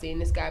post that I seen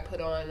this guy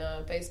put on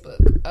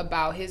Facebook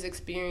about his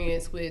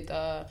experience with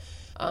a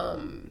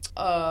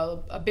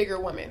bigger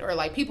woman, or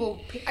like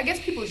people, I guess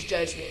people's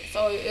judgment.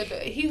 So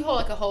he had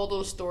like a whole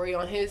little story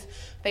on his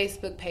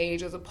Facebook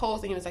page. It was a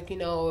post, and he was like, it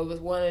was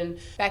one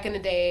back in the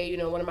day,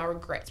 one of my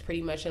regrets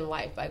pretty much in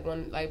life. Like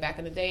back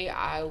in the day,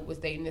 I was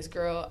dating this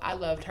girl. I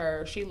loved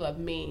her. She loved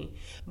me,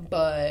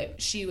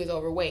 but she was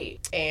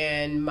overweight.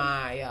 And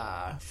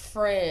my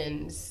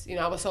friends,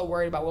 I was so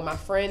worried about what my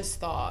friends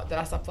thought that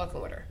I stopped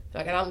fucking with her.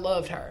 And I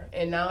loved her.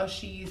 And now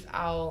she's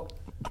out.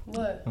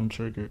 What? I'm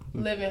triggered.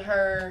 Living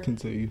her.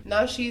 Continue.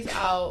 Now she's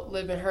out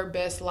living her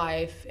best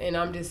life, and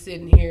I'm just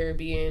sitting here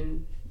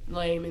being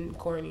lame and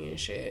corny and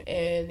shit.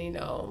 And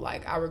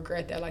I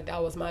regret that. Like,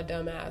 that was my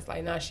dumb ass.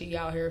 Like, now she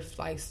out here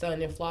like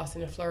stunning,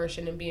 flossing, and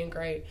flourishing and being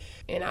great,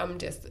 and I'm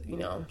just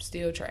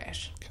still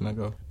trash. Can I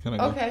go?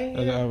 Okay.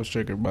 Yeah. I was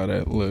triggered by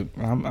that. Look,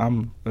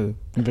 I'm a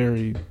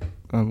very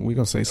we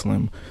gonna say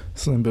slim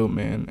built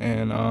man,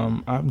 and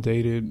I've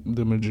dated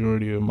the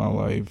majority of my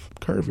life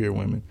curvier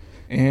women.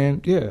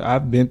 And yeah,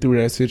 I've been through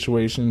that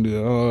situation.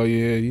 Why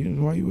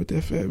you with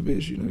that fat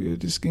bitch? You're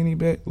the skinny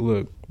back.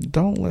 Look,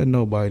 don't let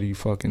nobody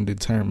fucking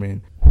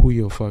determine who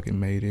your fucking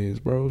mate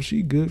is, bro. If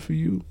she good for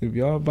you, if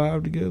y'all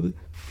vibe together,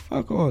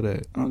 fuck all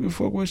that. I don't give a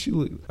fuck what she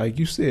look like.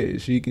 You said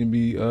she can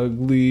be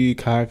ugly,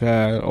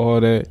 cockeyed,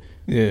 all that.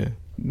 Yeah,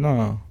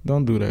 no,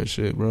 don't do that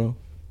shit, bro.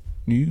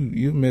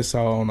 You miss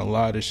out on a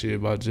lot of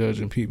shit by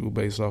judging people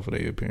based off of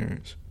their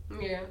appearance.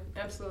 Yeah,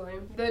 absolutely.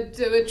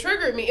 What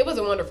triggered me, it was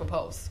a wonderful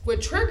post.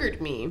 What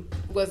triggered me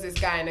was this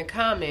guy in the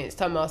comments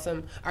talking about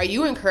are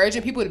you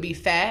encouraging people to be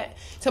fat?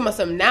 Talking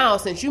about now,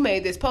 since you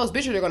made this post,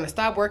 bitches are going to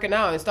stop working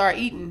out and start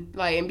eating,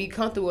 and be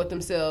comfortable with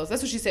themselves.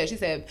 That's what she said. She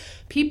said,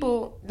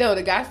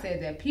 the guy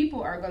said that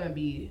people are going to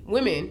be,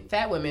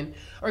 fat women,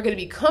 are going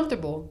to be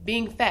comfortable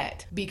being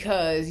fat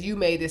because you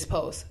made this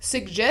post.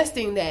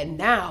 Suggesting that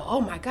now, oh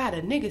my God,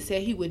 a nigga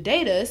said he would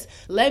date us.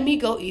 Let me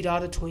go eat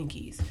all the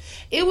Twinkies.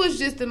 It was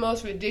just the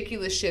most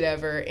ridiculous shit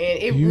ever, and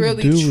it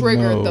really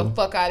triggered the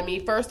fuck out of me.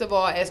 First of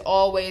all, as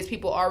always,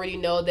 people already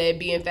know that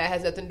being fat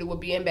has nothing to do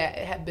with being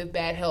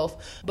bad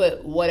health,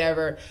 but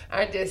whatever.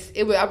 I was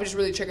just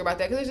really triggered about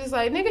that, because it's just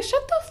like, nigga,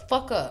 shut the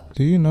fuck up.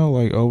 Do you know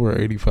over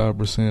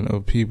 85%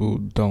 of people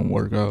don't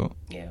work out?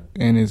 Yeah.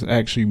 And it's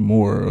actually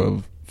more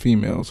of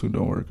females who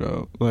don't work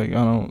out.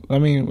 I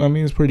mean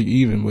it's pretty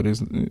even, but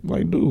it's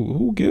like, dude,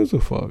 who gives a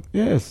fuck?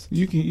 Yes,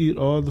 you can eat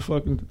all the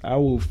fucking, I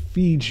will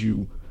feed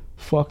you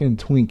fucking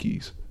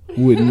Twinkies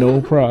with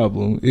no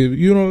problem. If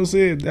you know what I'm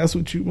saying, that's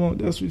what you want,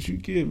 that's what you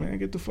get, man.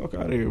 Get the fuck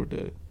out of here with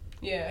that.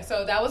 Yeah,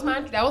 so that was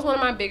one of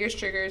my biggest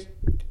triggers.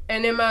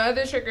 And then my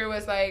other trigger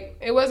was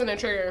it wasn't a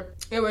trigger.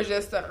 It was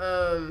just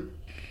oh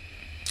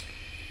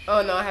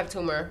no, I have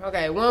two more.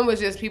 Okay, one was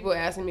just people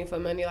asking me for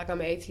money like I'm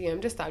an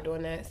ATM. Just stop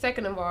doing that.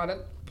 Second of all,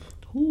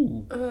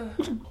 who?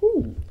 Okay.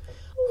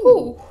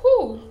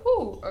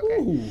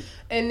 Ooh.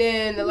 And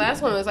then the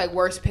last one was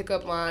worst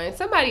pickup line.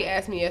 Somebody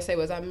asked me yesterday,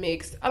 was I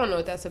mixed? I don't know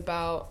what that's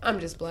about. I'm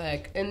just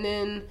black. And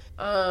then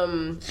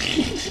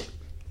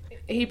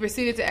he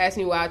proceeded to ask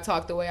me why I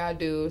talk the way I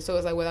do. So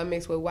it's was I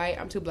mixed with white?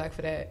 I'm too black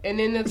for that. And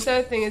then the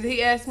third thing is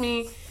he asked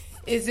me,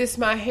 is this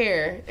my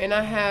hair? And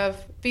I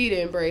have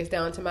feet braids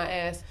down to my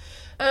ass.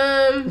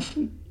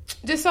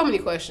 Just so many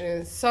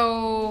questions.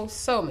 So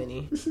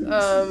many.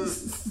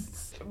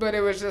 But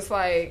it was just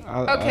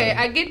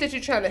I get that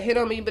you're trying to hit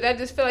on me, but I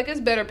just feel like it's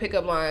better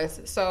pickup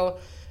lines. So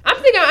I'm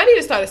thinking I need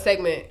to start a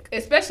segment,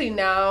 especially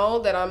now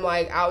that I'm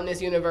out in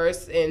this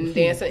universe and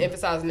dancing,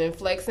 emphasizing and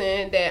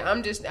flexing, that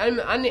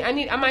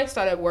I might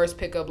start a worst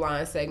pickup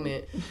line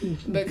segment,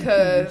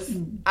 because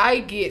I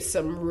get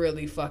some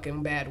really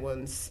fucking bad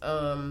ones.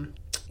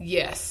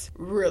 Yes,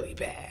 really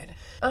bad.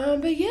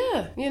 But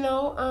yeah,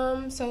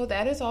 so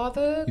that is all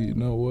the... You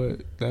know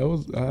what? That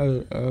was...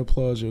 I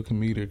applaud your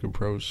comedic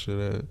approach to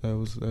that. That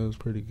was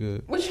pretty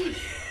good. What you mean?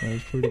 That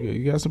was pretty good.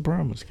 You got some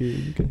promise,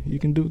 kid. You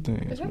can do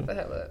things. Shut the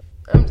hell up.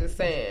 I'm just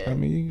saying. I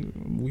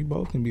mean, we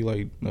both can be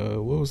what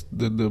was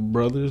the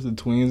brothers, the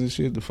twins and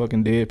shit, the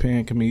fucking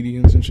deadpan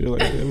comedians and shit like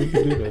that. We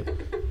could do that.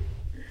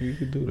 You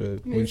could do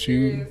that with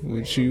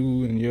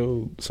you and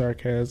your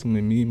sarcasm,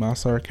 and me, my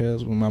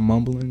sarcasm, my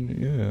mumbling.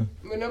 Yeah.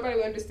 But nobody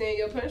will understand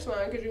your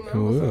punchline because you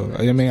mumble so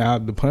much. I mean,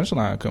 the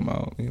punchline come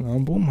out.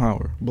 I'm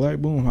Boomhauer, Black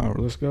Boomhauer.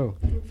 Let's go.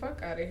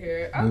 Fuck out of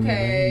here.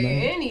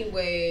 Okay.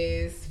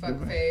 Anyways,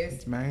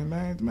 fuckface.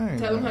 Man.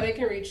 Tell them how they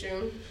can reach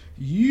you.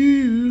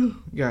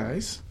 You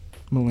guys.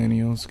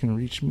 Millennials can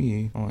reach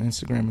me on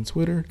Instagram and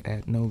Twitter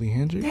at Noli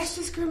Hendrix. That's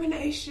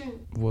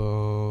discrimination.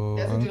 Well,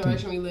 that's the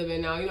generation we live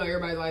in now.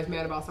 Everybody's always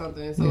mad about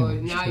something. So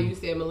now you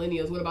said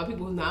millennials. What about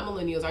people who's not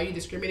millennials? Are you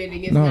discriminating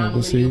against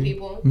non-millennial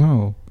people?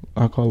 No.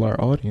 I call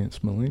our audience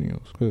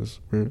millennials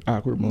because we're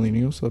awkward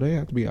millennials, so they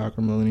have to be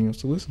awkward millennials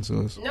to listen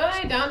to us. No,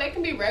 they don't. They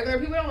can be regular.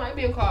 People don't like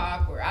being called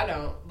awkward. I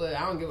don't, but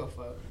I don't give a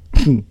fuck.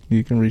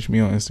 You can reach me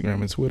on Instagram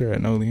and Twitter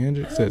at Noli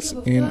Hendrix. That's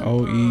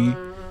NOELLY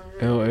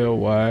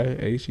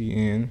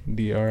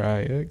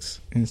KenDrix.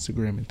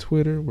 Instagram and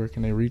Twitter. Where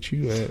can they reach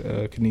you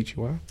at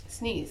Konnichiwa?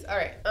 Sneeze. All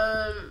right.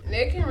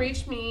 They can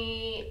reach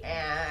me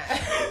at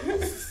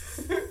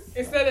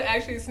instead of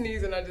actually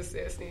sneezing, I just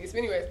said sneeze. But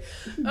anyways,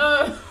 you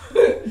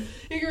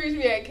can reach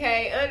me at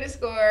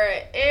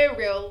K_in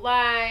real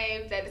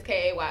life. That is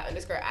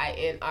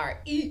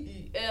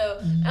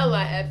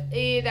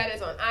KAY_INREELLIFE. That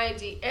is on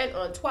IG and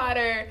on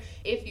Twitter.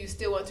 If you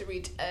still want to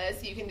reach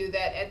us, you can do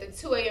that at the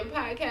 2 a.m.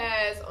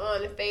 podcast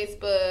on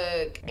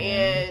Facebook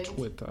and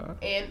Twitter.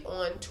 And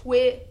on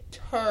Twitter.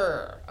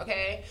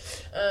 Okay.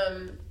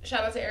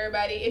 Shout out to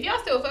everybody. If y'all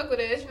still fuck with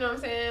us, you know what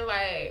I'm saying?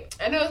 Like,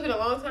 I know it's been a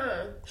long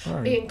time.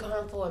 Right. Been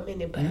gone for a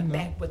minute, but I'm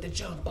back with the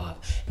jump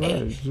off.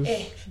 Right.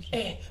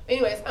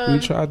 Anyways, we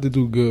tried to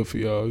do good for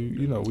y'all.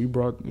 You know,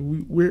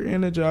 we're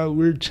energized.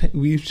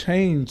 We've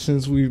changed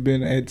since we've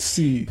been at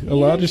sea. A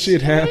lot of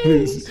shit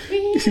happens.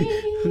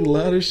 A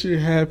lot of shit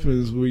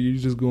happens where you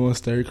just go and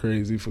stir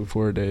crazy for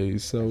 4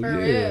 days. So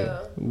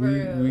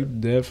we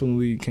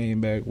definitely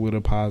came back with a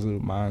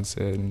positive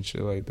mindset and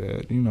shit like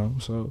that. You know,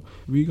 so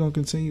we gonna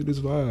continue this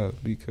vibe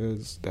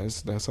because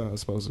that's how it's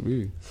supposed to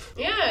be.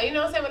 Yeah, you know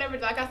what I'm saying? Whatever,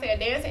 like I said,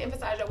 dance and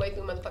emphasize your way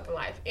through motherfucking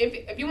life.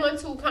 If you want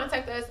to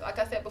contact us, like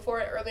I said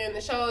before earlier in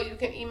the show, you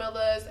can email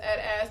us at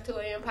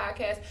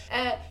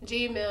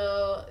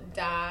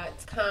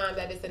ask2ampodcast@gmail.com.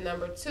 That is the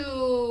number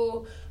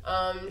 2.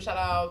 Shout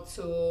out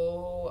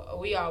to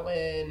We All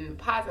Win,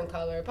 Pods and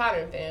Color,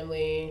 Potter and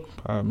Family,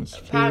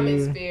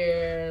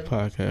 Podmosphere,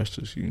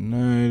 Podcasters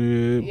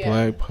United,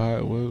 Black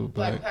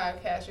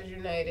Podcasters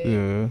United.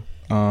 Yeah.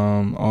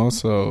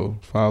 Also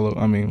follow.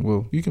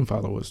 You can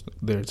follow us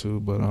there too,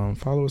 but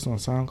follow us on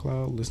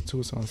SoundCloud. Listen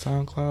to us on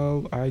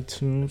SoundCloud,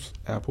 iTunes,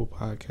 Apple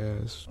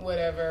Podcasts,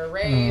 whatever.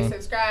 Rate,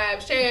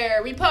 subscribe,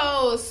 share,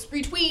 repost,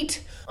 retweet,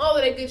 all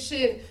of that good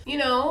shit. You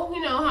know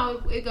how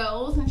it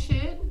goes and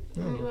shit.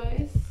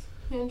 Anyways,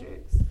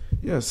 Hendrix.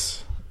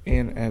 Yes,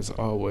 and as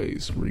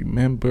always,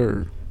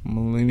 remember,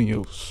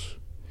 millennials,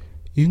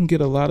 you can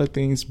get a lot of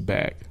things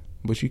back,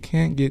 but you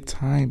can't get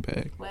time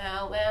back.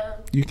 Well.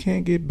 You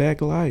can't get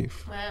back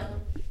life.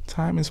 Well.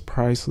 Time is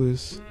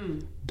priceless.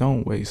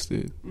 Don't waste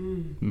it.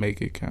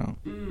 Make it count.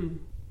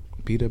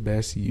 Be the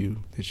best you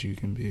that you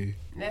can be.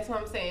 That's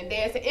what I'm saying.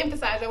 Dance and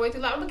emphasize your way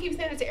through life. I'm going to keep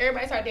saying it to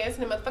everybody. Start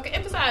dancing and motherfucking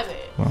emphasizing.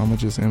 Well, I'm going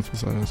to just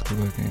emphasize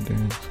because I can't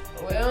dance.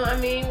 Well,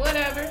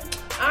 whatever.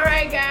 All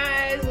right,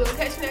 guys. We'll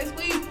catch you next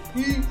week.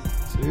 Peace.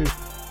 See you.